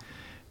me,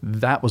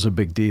 that was a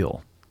big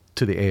deal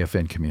to the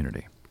AFN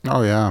community.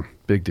 Oh, yeah.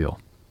 Big deal.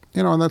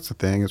 You know, and that's the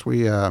thing is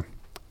we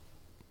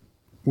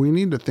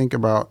need to think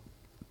about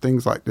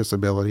things like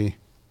disability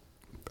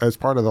as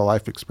part of the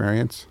life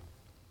experience,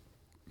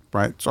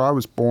 right? So I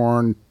was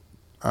born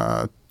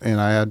and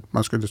I had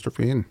muscular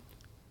dystrophy, and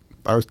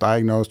I was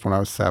diagnosed when I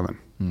was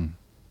 7.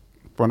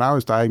 When I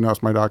was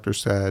diagnosed, my doctor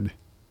said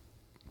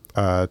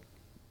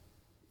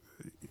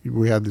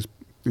we had these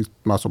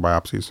muscle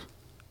biopsies,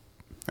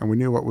 and we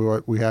knew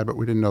what we had, but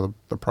we didn't know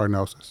the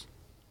prognosis.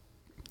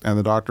 And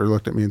the doctor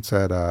looked at me and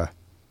said,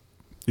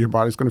 your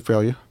body's going to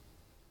fail you.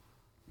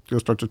 You'll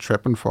start to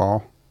trip and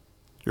fall.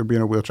 You'll be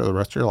in a wheelchair the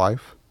rest of your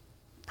life.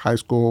 High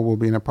school will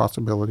be an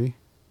impossibility.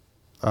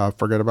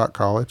 Forget about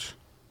college.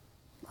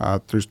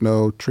 There's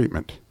no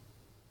treatment.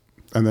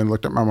 And then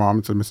looked at my mom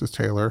and said, Mrs.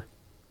 Taylor,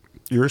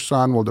 your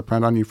son will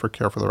depend on you for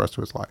care for the rest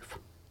of his life.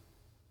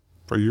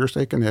 For your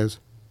sake and his,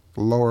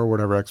 lower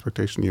whatever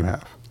expectation you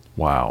have.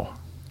 Wow.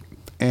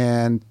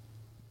 And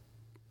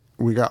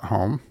we got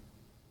home,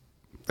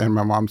 and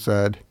my mom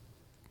said,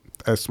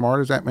 as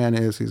smart as that man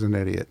is, he's an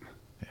idiot.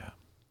 Yeah.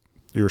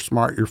 You're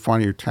smart, you're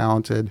funny, you're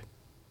talented.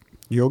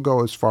 You'll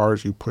go as far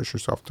as you push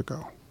yourself to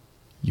go.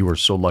 You were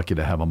so lucky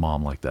to have a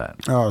mom like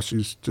that. Oh,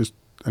 she's just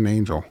an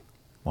angel.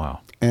 Wow.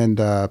 And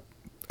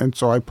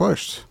so I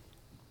pushed.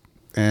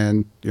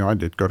 And, you know, I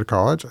did go to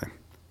college. I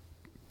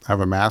I have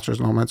a master's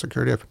in Homeland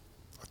Security.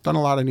 I've done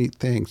a lot of neat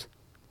things.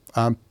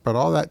 But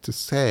all that to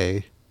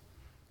say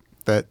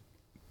that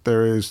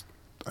there is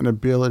an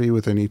ability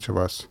within each of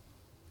us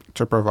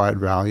to provide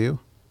value,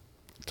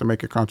 to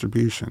make a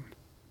contribution.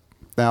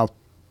 Now,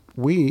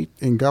 we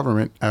in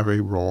government have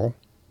a role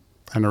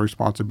and a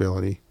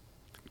responsibility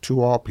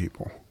to all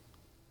people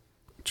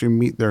to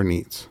meet their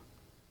needs,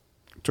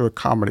 to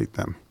accommodate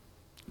them,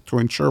 to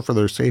ensure for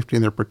their safety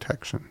and their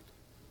protection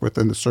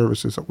within the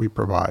services that we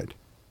provide,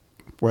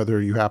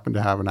 whether you happen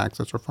to have an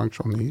access or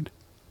functional need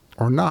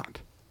or not.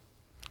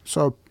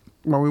 So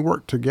when we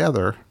work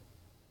together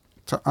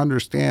to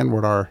understand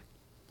what our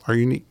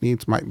unique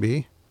needs might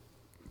be,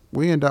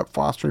 we end up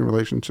fostering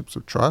relationships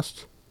of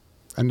trust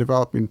and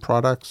developing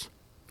products,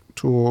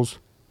 tools,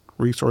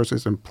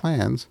 resources, and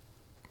plans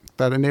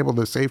that enable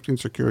the safety and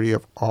security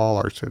of all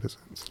our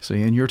citizens.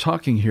 See, and you're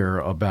talking here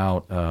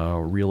about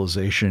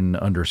realization,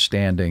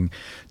 understanding.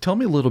 Tell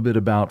me a little bit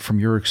about, from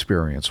your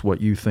experience,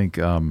 what you think,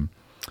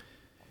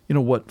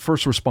 what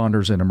first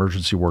responders and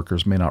emergency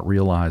workers may not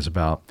realize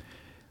about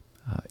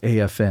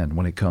AFN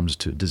when it comes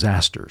to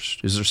disasters.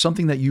 Is there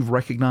something that you've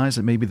recognized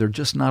that maybe they're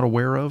just not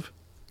aware of?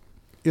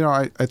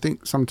 I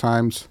think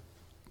sometimes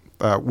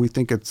we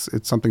think it's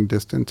something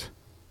distant,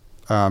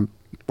 when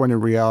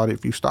in reality,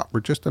 if you stop for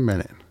just a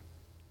minute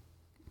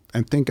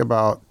and think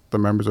about the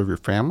members of your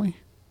family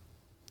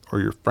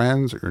or your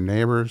friends or your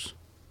neighbors,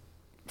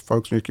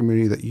 folks in your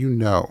community that you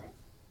know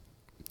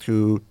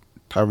who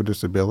have a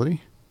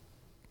disability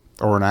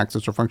or an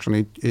access or functional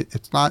need,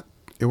 it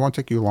won't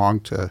take you long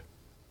to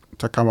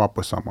come up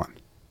with someone,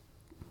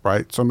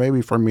 right? So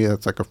maybe for me,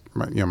 that's like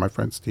my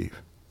friend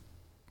Steve.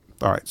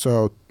 All right,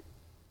 so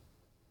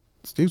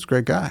Steve's a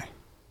great guy.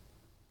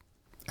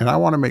 And I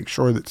want to make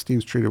sure that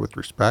Steve's treated with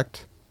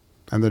respect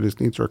and that his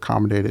needs are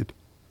accommodated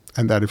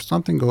and that if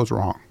something goes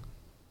wrong,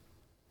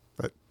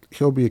 that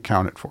he'll be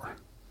accounted for,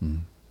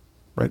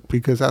 right?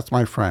 Because that's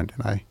my friend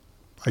and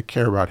I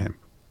care about him.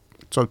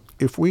 So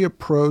if we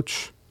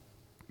approach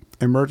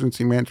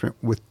emergency management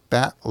with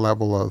that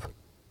level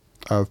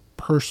of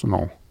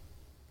personal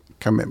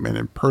commitment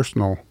and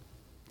personal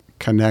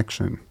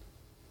connection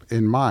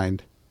in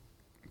mind,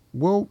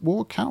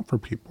 we'll account for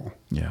people.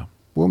 Yeah.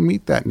 We'll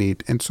meet that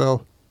need. And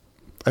so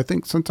I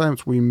think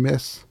sometimes we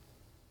miss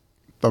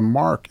the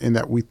mark in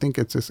that we think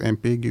it's this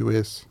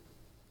ambiguous,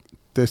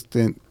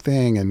 distant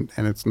thing, and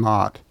it's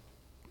not.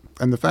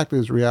 And the fact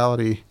is,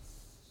 reality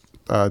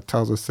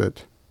tells us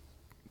that,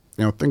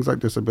 things like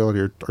disability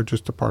are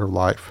just a part of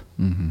life.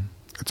 Mm-hmm.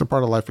 It's a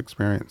part of life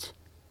experience.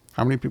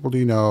 How many people do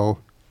you know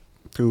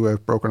who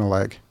have broken a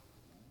leg,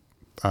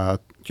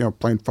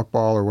 playing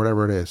football or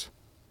whatever it is?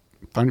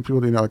 How many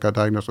people do you know that got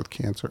diagnosed with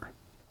cancer?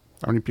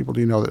 How many people do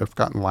you know that have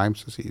gotten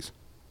Lyme's disease?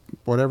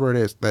 Whatever it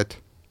is, that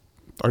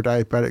are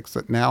diabetics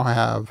that now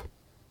have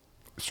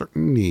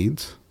certain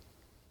needs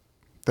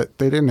that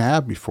they didn't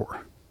have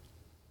before,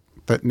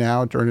 that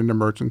now during an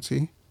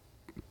emergency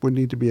would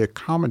need to be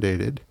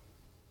accommodated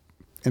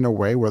in a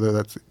way, whether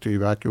that's to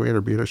evacuate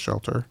or be at a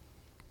shelter,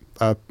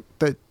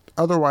 that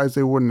otherwise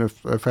they wouldn't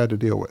have had to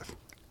deal with.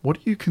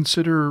 What do you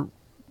consider,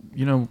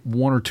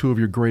 one or two of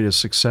your greatest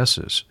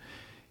successes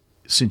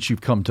since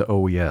you've come to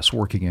OES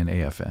working in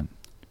AFN?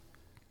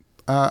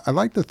 I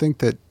like to think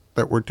that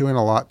we're doing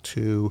a lot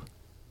to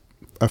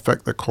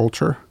affect the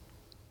culture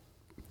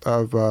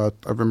of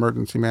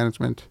emergency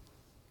management,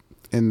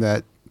 in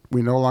that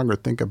we no longer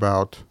think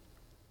about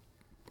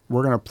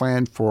we're going to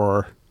plan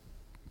for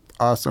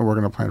us and we're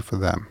going to plan for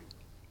them,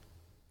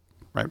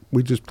 right?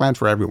 We just plan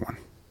for everyone.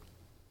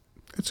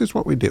 It's just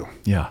what we do.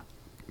 Yeah.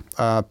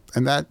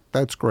 And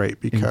that's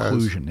great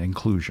because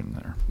inclusion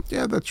there.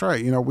 Yeah, that's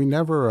right. We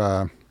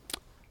never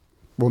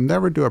we'll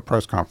never do a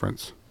press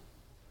conference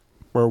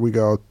where we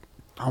go,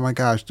 oh my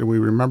gosh, do we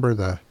remember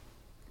the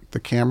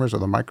cameras or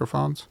the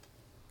microphones?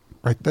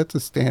 Right, that's a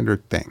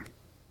standard thing.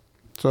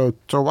 So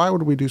why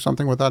would we do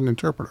something without an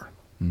interpreter?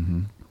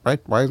 Mm-hmm. Right?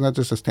 Why isn't that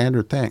just a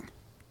standard thing?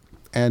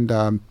 And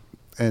I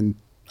mean,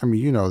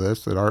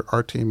 this, that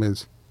our team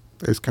is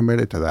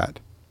committed to that.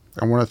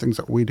 And one of the things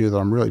that we do that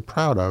I'm really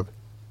proud of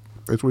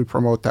is we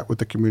promote that with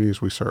the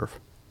communities we serve.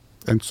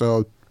 And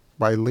so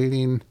by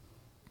leading,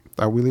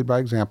 we lead by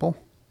example,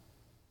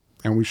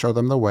 and we show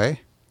them the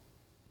way.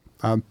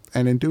 And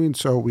in doing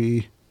so,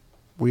 we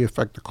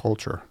affect the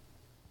culture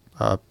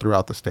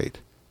throughout the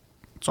state.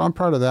 So I'm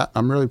proud of that.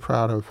 I'm really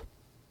proud of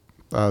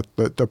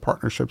the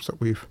partnerships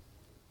that we've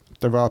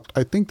developed.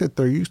 I think that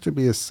there used to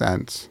be a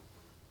sense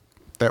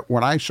that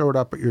when I showed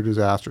up at your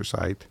disaster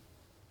site,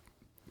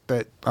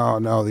 that, oh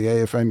no, the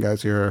AFN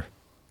guy's here.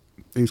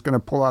 He's going to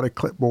pull out a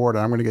clipboard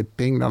and I'm going to get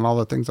dinged on all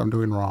the things I'm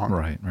doing wrong.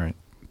 Right.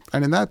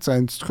 And in that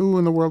sense, who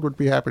in the world would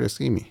be happy to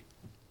see me?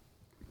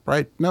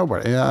 Right?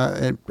 Nobody.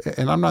 And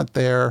I'm not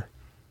there.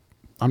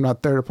 I'm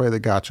not there to play the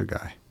gotcha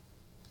guy,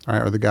 all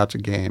right, or the gotcha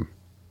game.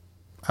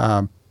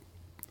 I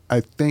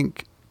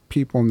think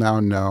people now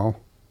know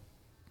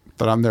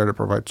that I'm there to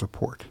provide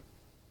support,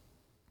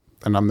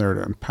 and I'm there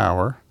to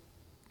empower,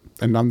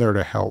 and I'm there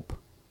to help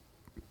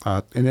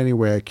in any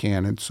way I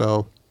can. And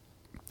so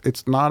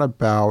it's not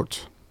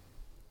about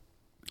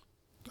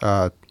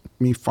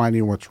me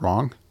finding what's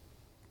wrong.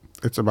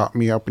 It's about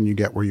me helping you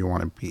get where you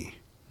want to be.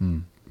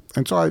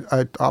 And so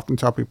I often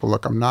tell people,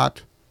 look, I'm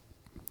not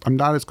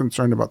as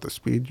concerned about the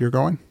speed you're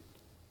going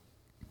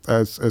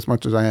as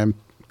much as I am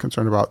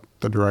concerned about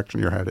the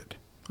direction you're headed.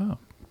 Oh.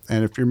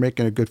 And if you're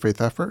making a good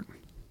faith effort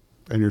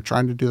and you're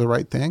trying to do the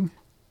right thing,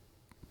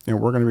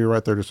 we're going to be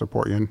right there to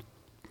support you.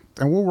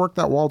 And we'll work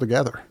that wall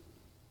together.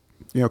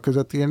 Because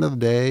at the end of the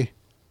day,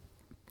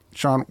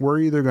 Sean, we're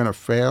either going to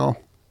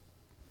fail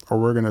or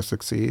we're going to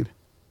succeed,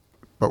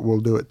 but we'll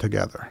do it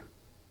together.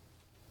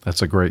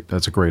 That's a great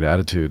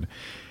attitude.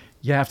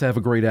 You have to have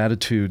a great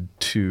attitude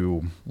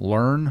to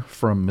learn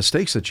from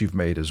mistakes that you've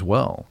made as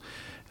well.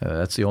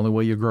 That's the only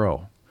way you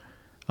grow.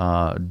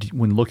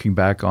 When looking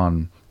back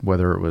on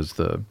whether it was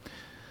the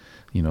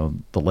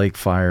Lake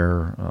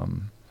Fire,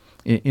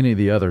 any of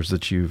the others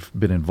that you've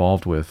been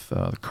involved with,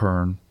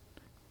 Kern,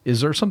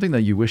 is there something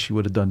that you wish you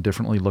would have done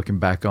differently looking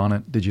back on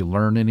it? Did you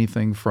learn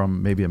anything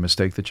from maybe a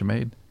mistake that you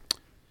made?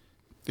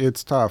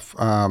 It's tough.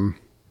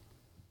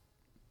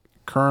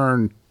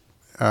 Kern,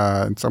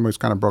 in some ways,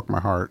 kind of broke my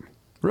heart.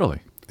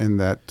 Really? In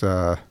that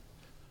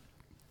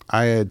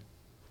I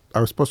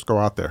was supposed to go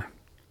out there,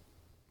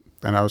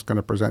 and I was going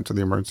to present to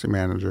the emergency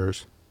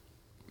managers,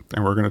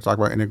 and we're going to talk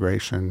about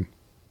integration.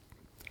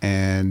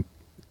 And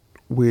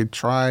we had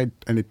tried,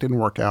 and it didn't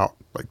work out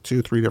like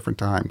 2-3 different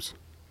times,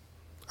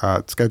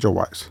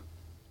 schedule-wise.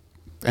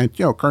 And,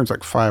 Kern's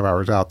like 5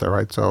 hours out there,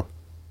 right? So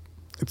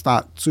it's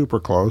not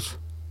super close.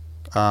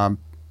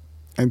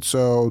 And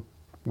so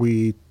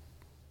we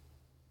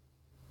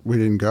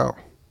didn't go.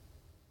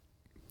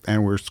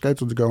 And we're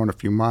scheduled to go in a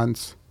few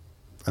months,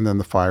 and then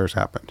the fires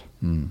happened.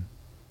 And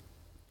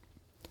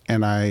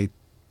I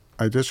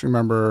just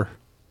remember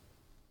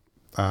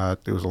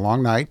it was a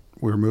long night.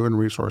 We were moving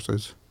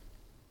resources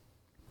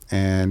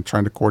and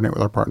trying to coordinate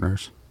with our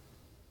partners.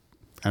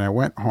 And I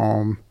went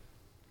home,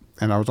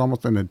 and I was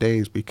almost in a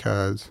daze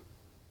because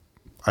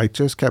I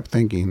just kept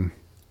thinking,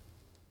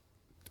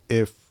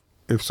 if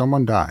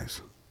someone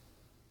dies,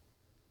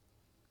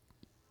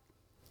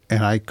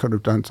 and I could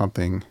have done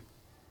something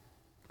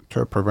to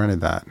have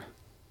prevented that,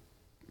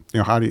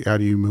 how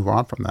do you move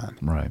on from that?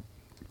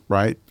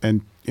 Right.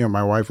 And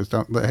my wife has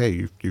done.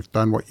 Hey, you've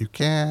done what you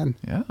can.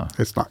 Yeah.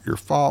 It's not your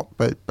fault,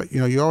 but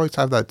you always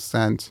have that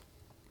sense.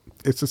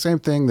 It's the same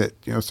thing that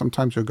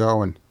sometimes you'll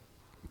go and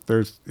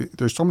there's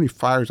so many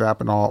fires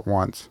happen all at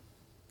once,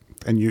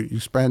 and you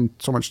spend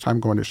so much time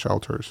going to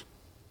shelters,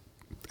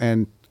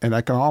 and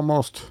I can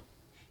almost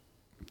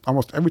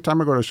every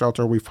time I go to a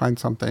shelter, we find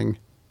something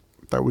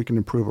that we can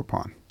improve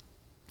upon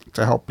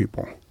to help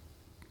people.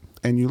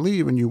 And you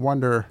leave and you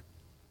wonder,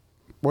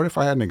 what if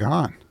I hadn't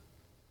gone?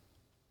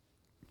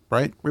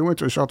 Right? We went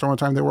to a shelter one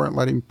time, they weren't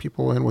letting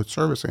people in with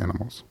service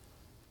animals.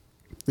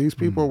 These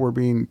people were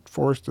being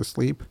forced to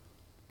sleep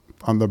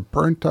on the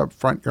burnt up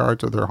front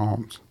yards of their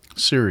homes.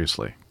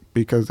 Seriously?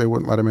 Because they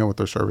wouldn't let them in with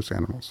their service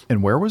animals.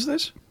 And where was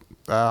this?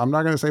 I'm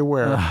not going to say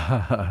where.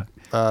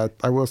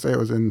 I will say it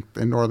was in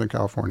Northern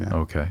California.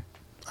 Okay.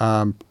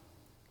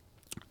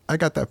 I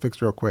got that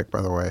fixed real quick,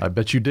 by the way. I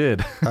bet you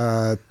did.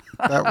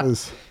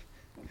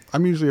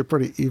 I'm usually a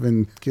pretty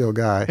even keel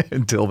guy.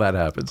 Until that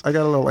happens. I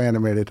got a little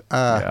animated.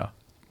 Yeah.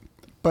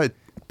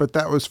 But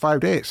that was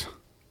 5 days.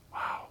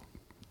 Wow.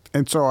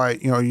 And so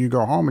you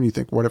go home and you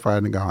think, what if I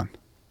hadn't gone?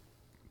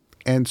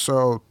 And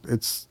so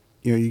it's,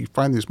 you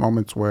find these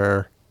moments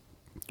where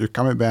you're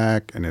coming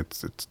back and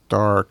it's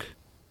dark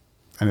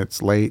and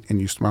it's late and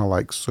you smell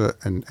like soot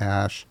and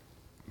ash,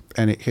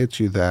 and it hits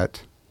you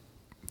that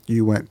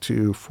you went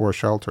to 4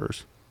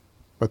 shelters,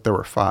 but there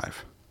were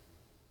 5.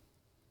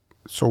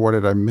 So what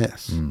did I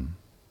miss?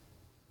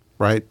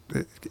 Right?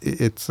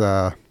 It's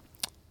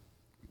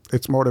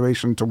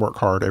motivation to work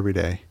hard every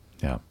day.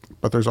 Yeah.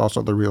 But there's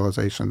also the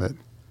realization that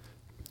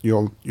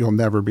you'll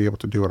never be able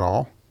to do it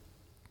all.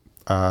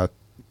 And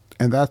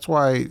that's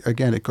why,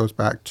 again, it goes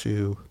back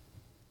to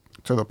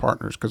the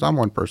partners, because I'm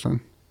one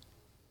person.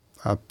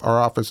 Our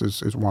office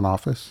is one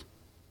office.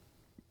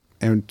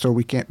 And so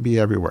we can't be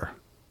everywhere.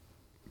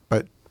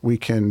 But we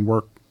can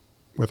work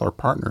with our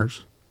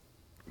partners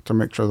to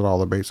make sure that all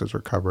the bases are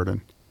covered.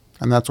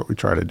 And that's what we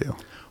try to do.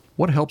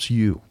 What helps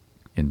you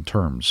in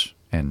terms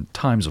and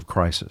times of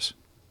crisis?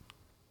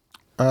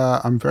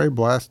 I'm very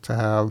blessed to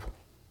have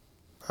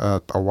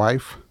a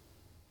wife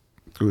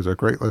who is a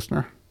great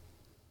listener,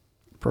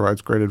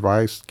 provides great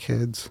advice,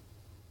 kids,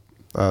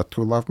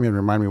 to love me and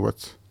remind me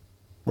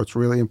what's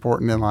really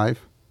important in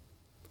life.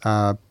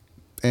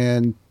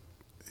 And,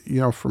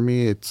 for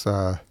me, it's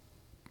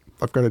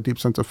I've got a deep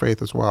sense of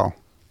faith as well.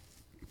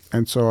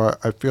 And so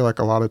I feel like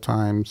a lot of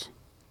times,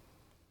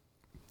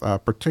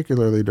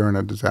 particularly during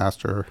a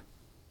disaster,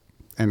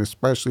 and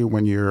especially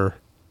when you're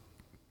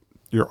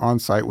on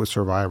site with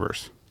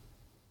survivors,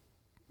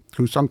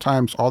 who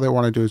sometimes all they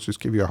want to do is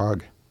just give you a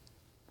hug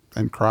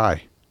and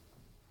cry.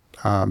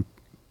 And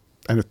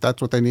if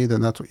that's what they need,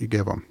 then that's what you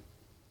give them.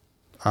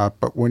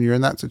 But when you're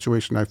in that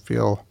situation, I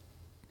feel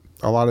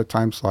a lot of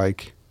times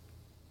like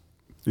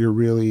you're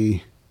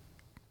really,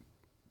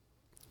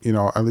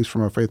 at least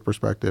from a faith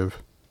perspective,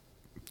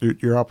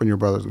 you're helping your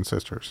brothers and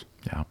sisters.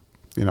 Yeah.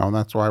 And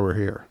that's why we're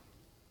here.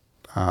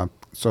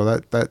 So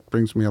that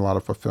brings me a lot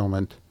of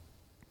fulfillment,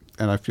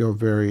 and I feel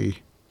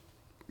very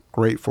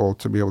grateful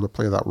to be able to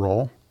play that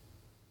role,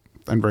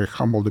 and very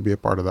humbled to be a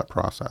part of that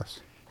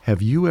process.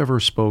 Have you ever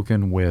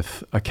spoken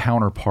with a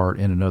counterpart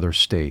in another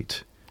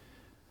state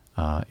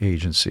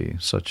agency,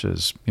 such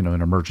as an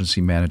emergency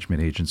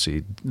management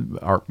agency?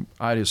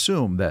 I'd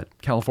assume that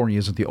California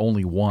isn't the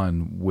only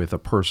one with a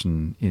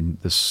person in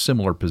this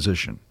similar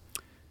position.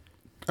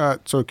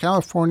 So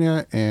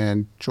California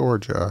and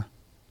Georgia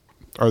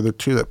are the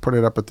two that put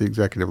it up at the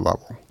executive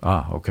level.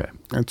 Ah, okay.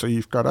 And so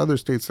you've got other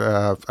states that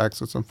have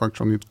access and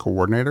functional needs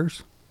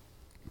coordinators.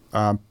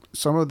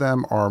 Some of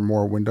them are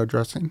more window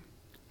dressing,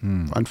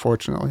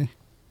 unfortunately,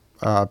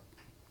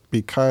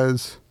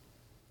 because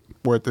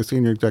we're at the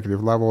senior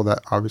executive level. That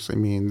obviously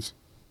means,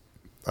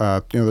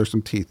 there's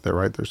some teeth there,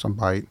 right? There's some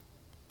bite,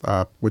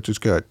 which is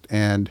good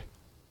and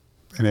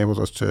enables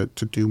us to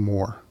do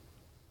more.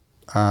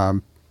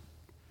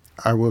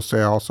 I will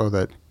say also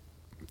that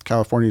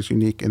California is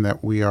unique in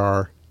that we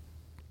are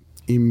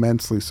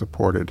immensely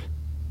supported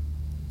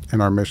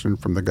in our mission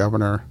from the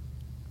governor,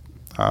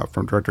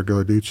 from Director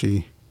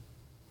Ghilarducci,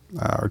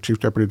 our Chief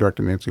Deputy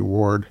Director Nancy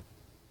Ward,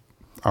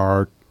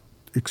 are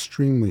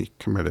extremely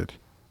committed.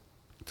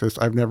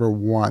 I've never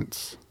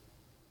once,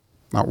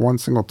 not one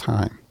single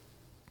time,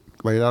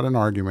 laid out an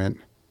argument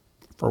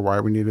for why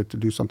we needed to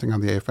do something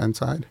on the AFN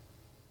side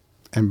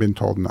and been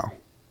told no,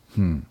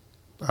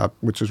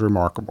 which is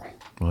remarkable.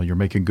 Well, you're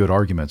making good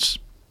arguments.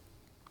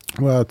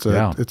 Well,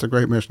 it's a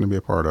great mission to be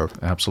a part of.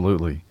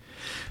 Absolutely.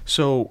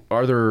 So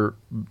are there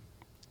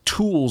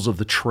tools of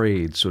the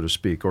trade, so to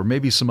speak, or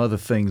maybe some other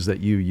things that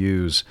you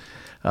use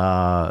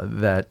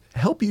that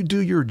help you do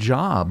your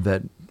job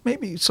that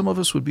maybe some of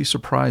us would be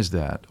surprised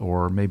at,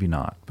 or maybe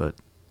not? But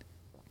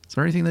is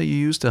there anything that you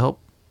use to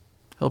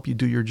help you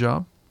do your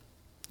job?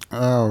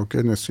 Oh,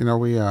 goodness. We're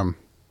only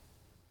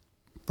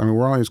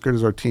as good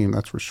as our team,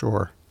 that's for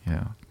sure.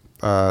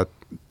 Yeah.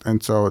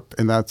 And so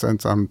in that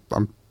sense,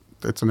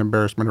 it's an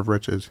embarrassment of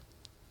riches.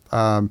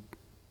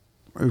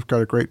 We've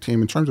got a great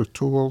team. In terms of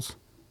tools,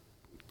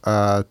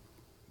 I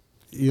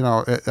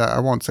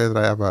won't say that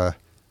I have a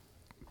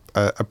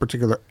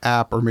particular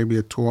app or maybe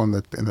a tool in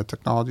the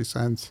technology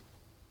sense.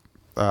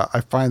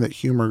 I find that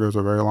humor goes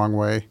a very long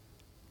way.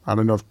 I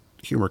don't know if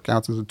humor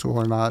counts as a tool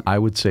or not. I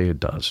would say it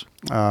does.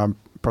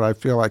 But I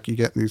feel like you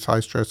get in these high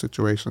stress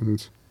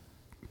situations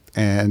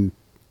and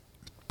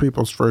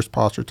people's first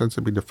posture tends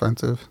to be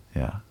defensive.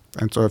 Yeah.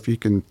 And so if you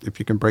can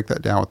break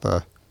that down with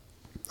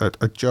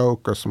a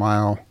joke, a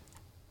smile,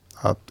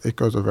 it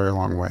goes a very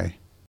long way.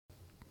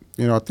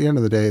 At the end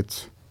of the day,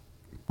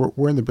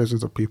 we're in the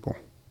business of people.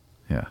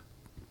 Yeah.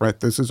 Right?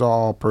 This is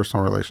all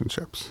personal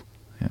relationships.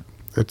 Yeah.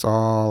 It's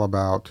all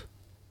about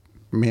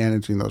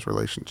managing those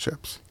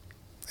relationships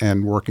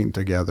and working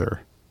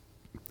together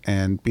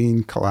and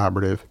being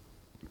collaborative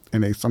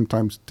in a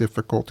sometimes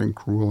difficult and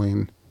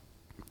grueling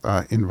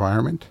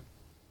environment.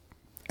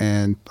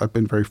 And I've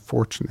been very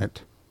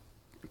fortunate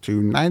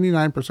to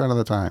 99% of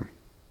the time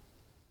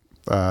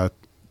have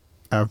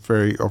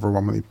very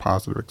overwhelmingly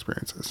positive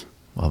experiences.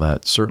 Well,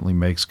 that certainly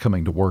makes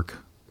coming to work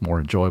more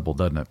enjoyable,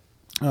 doesn't it?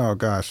 Oh,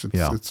 gosh,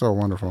 it's so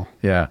wonderful.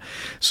 Yeah.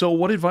 So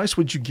what advice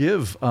would you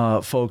give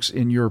folks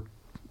in your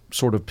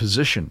sort of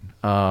position,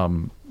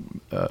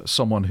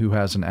 someone who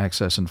has an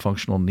access and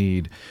functional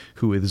need,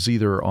 who is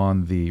either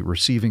on the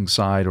receiving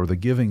side or the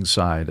giving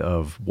side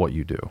of what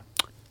you do?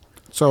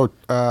 So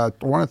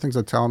one of the things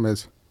I tell them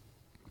is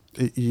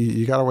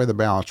you got to weigh the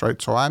balance,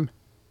 right? So I'm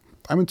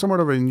in somewhat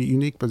of a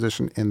unique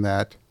position in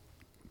that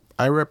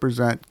I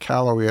represent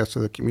Cal OES to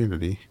the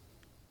community,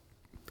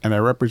 and I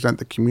represent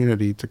the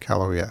community to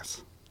Cal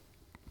OES,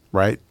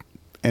 right?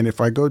 And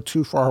if I go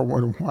too far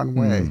one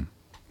way,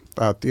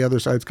 the other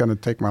side's going to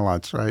take my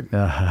lunch, right?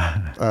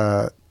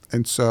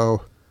 And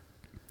so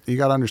you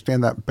got to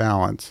understand that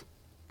balance.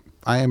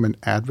 I am an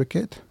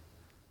advocate.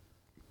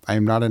 I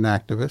am not an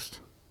activist.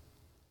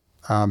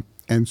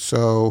 And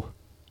so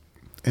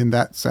in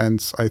that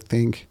sense, I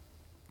think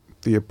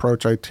the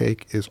approach I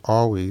take is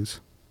always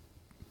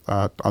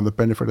on the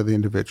benefit of the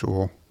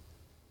individual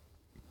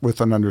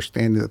with an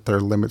understanding that there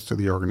are limits to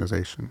the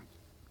organization.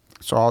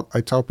 So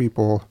I tell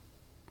people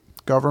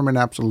government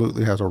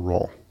absolutely has a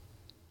role.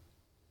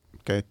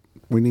 Okay,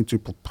 we need to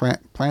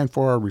plan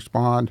for,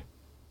 respond,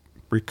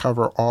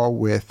 recover, all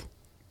with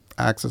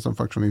access and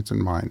functional needs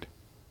in mind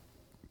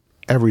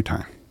every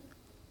time.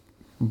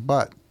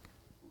 But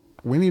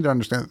we need to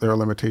understand that there are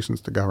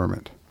limitations to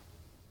government.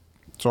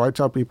 So I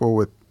tell people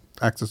with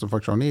access and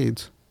functional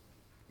needs,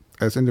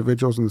 as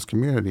individuals in this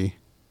community,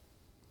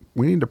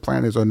 we need to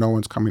plan as though no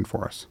one's coming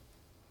for us.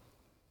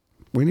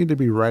 We need to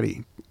be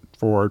ready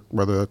for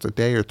whether it's a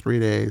day or 3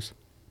 days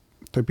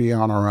to be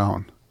on our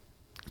own.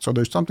 So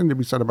there's something to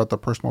be said about the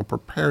personal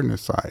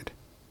preparedness side,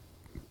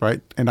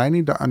 right? And I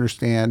need to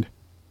understand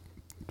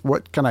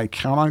what can I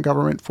count on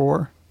government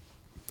for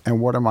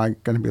and what am I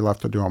going to be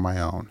left to do on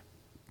my own.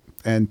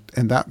 And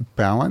that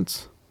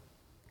balance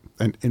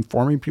and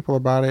informing people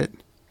about it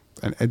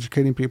and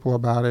educating people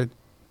about it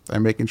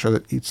and making sure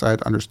that each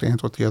side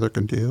understands what the other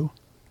can do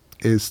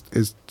is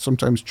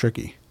sometimes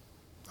tricky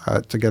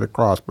to get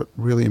across, but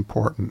really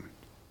important.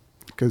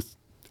 Because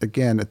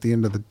again, at the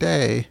end of the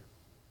day,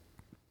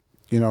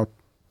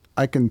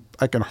 I can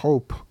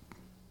hope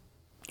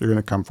you're going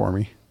to come for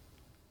me,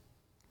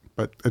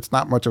 but it's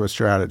not much of a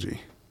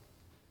strategy.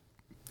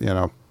 We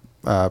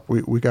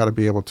got to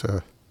be able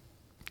to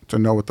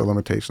know what the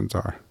limitations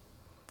are.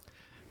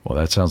 Well,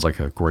 that sounds like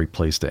a great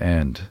place to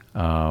end.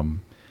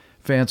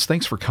 Vance,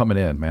 thanks for coming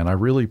in, man. I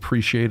really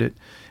appreciate it.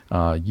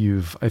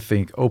 You've, I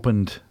think,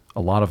 opened a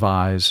lot of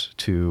eyes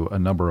to a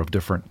number of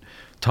different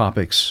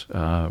topics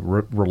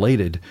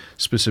related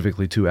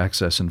specifically to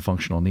access and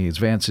functional needs.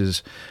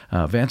 Vance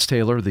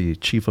Taylor, the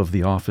Chief of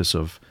the Office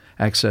of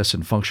Access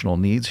and Functional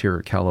Needs here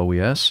at Cal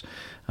OES.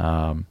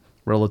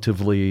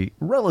 Relatively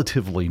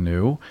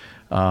new,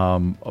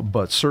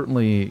 but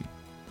certainly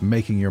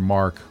making your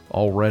mark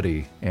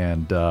already.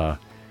 And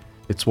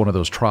it's one of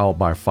those trial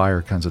by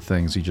fire kinds of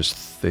things.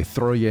 They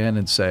throw you in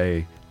and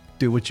say,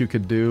 do what you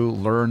can do,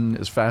 learn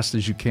as fast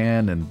as you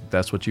can, and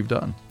that's what you've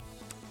done.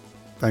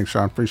 Thanks,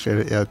 Sean. Appreciate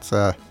it. Yeah, it's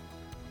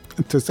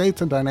to say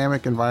it's a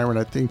dynamic environment,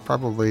 I think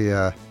probably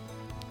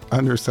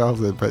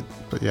undersells it,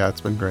 but yeah,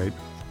 it's been great.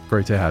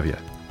 Great to have you.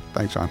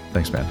 Thanks, Sean.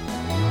 Thanks, man.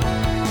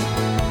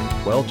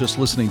 Well, just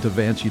listening to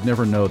Vance, you'd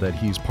never know that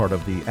he's part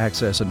of the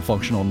Access and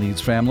Functional Needs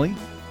family.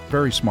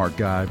 Very smart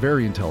guy,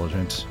 very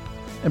intelligent,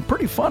 and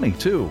pretty funny,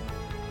 too.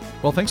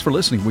 Well, thanks for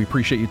listening. We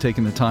appreciate you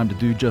taking the time to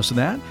do just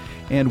that.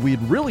 And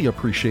we'd really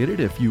appreciate it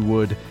if you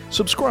would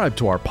subscribe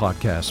to our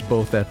podcast,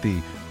 both at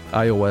the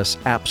iOS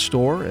App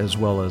Store as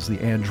well as the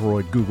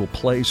Android Google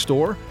Play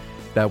Store.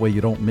 That way you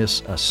don't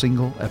miss a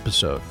single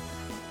episode.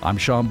 I'm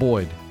Sean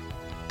Boyd.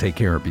 Take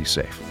care and be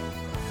safe.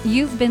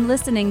 You've been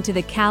listening to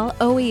the Cal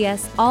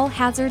OES All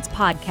Hazards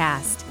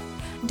Podcast.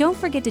 Don't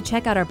forget to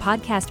check out our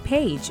podcast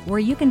page where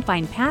you can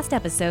find past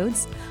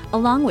episodes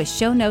along with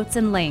show notes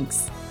and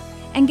links.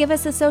 And give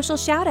us a social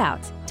shout out.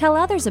 Tell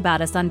others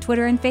about us on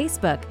Twitter and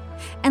Facebook.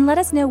 And let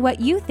us know what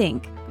you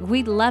think.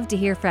 We'd love to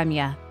hear from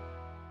you.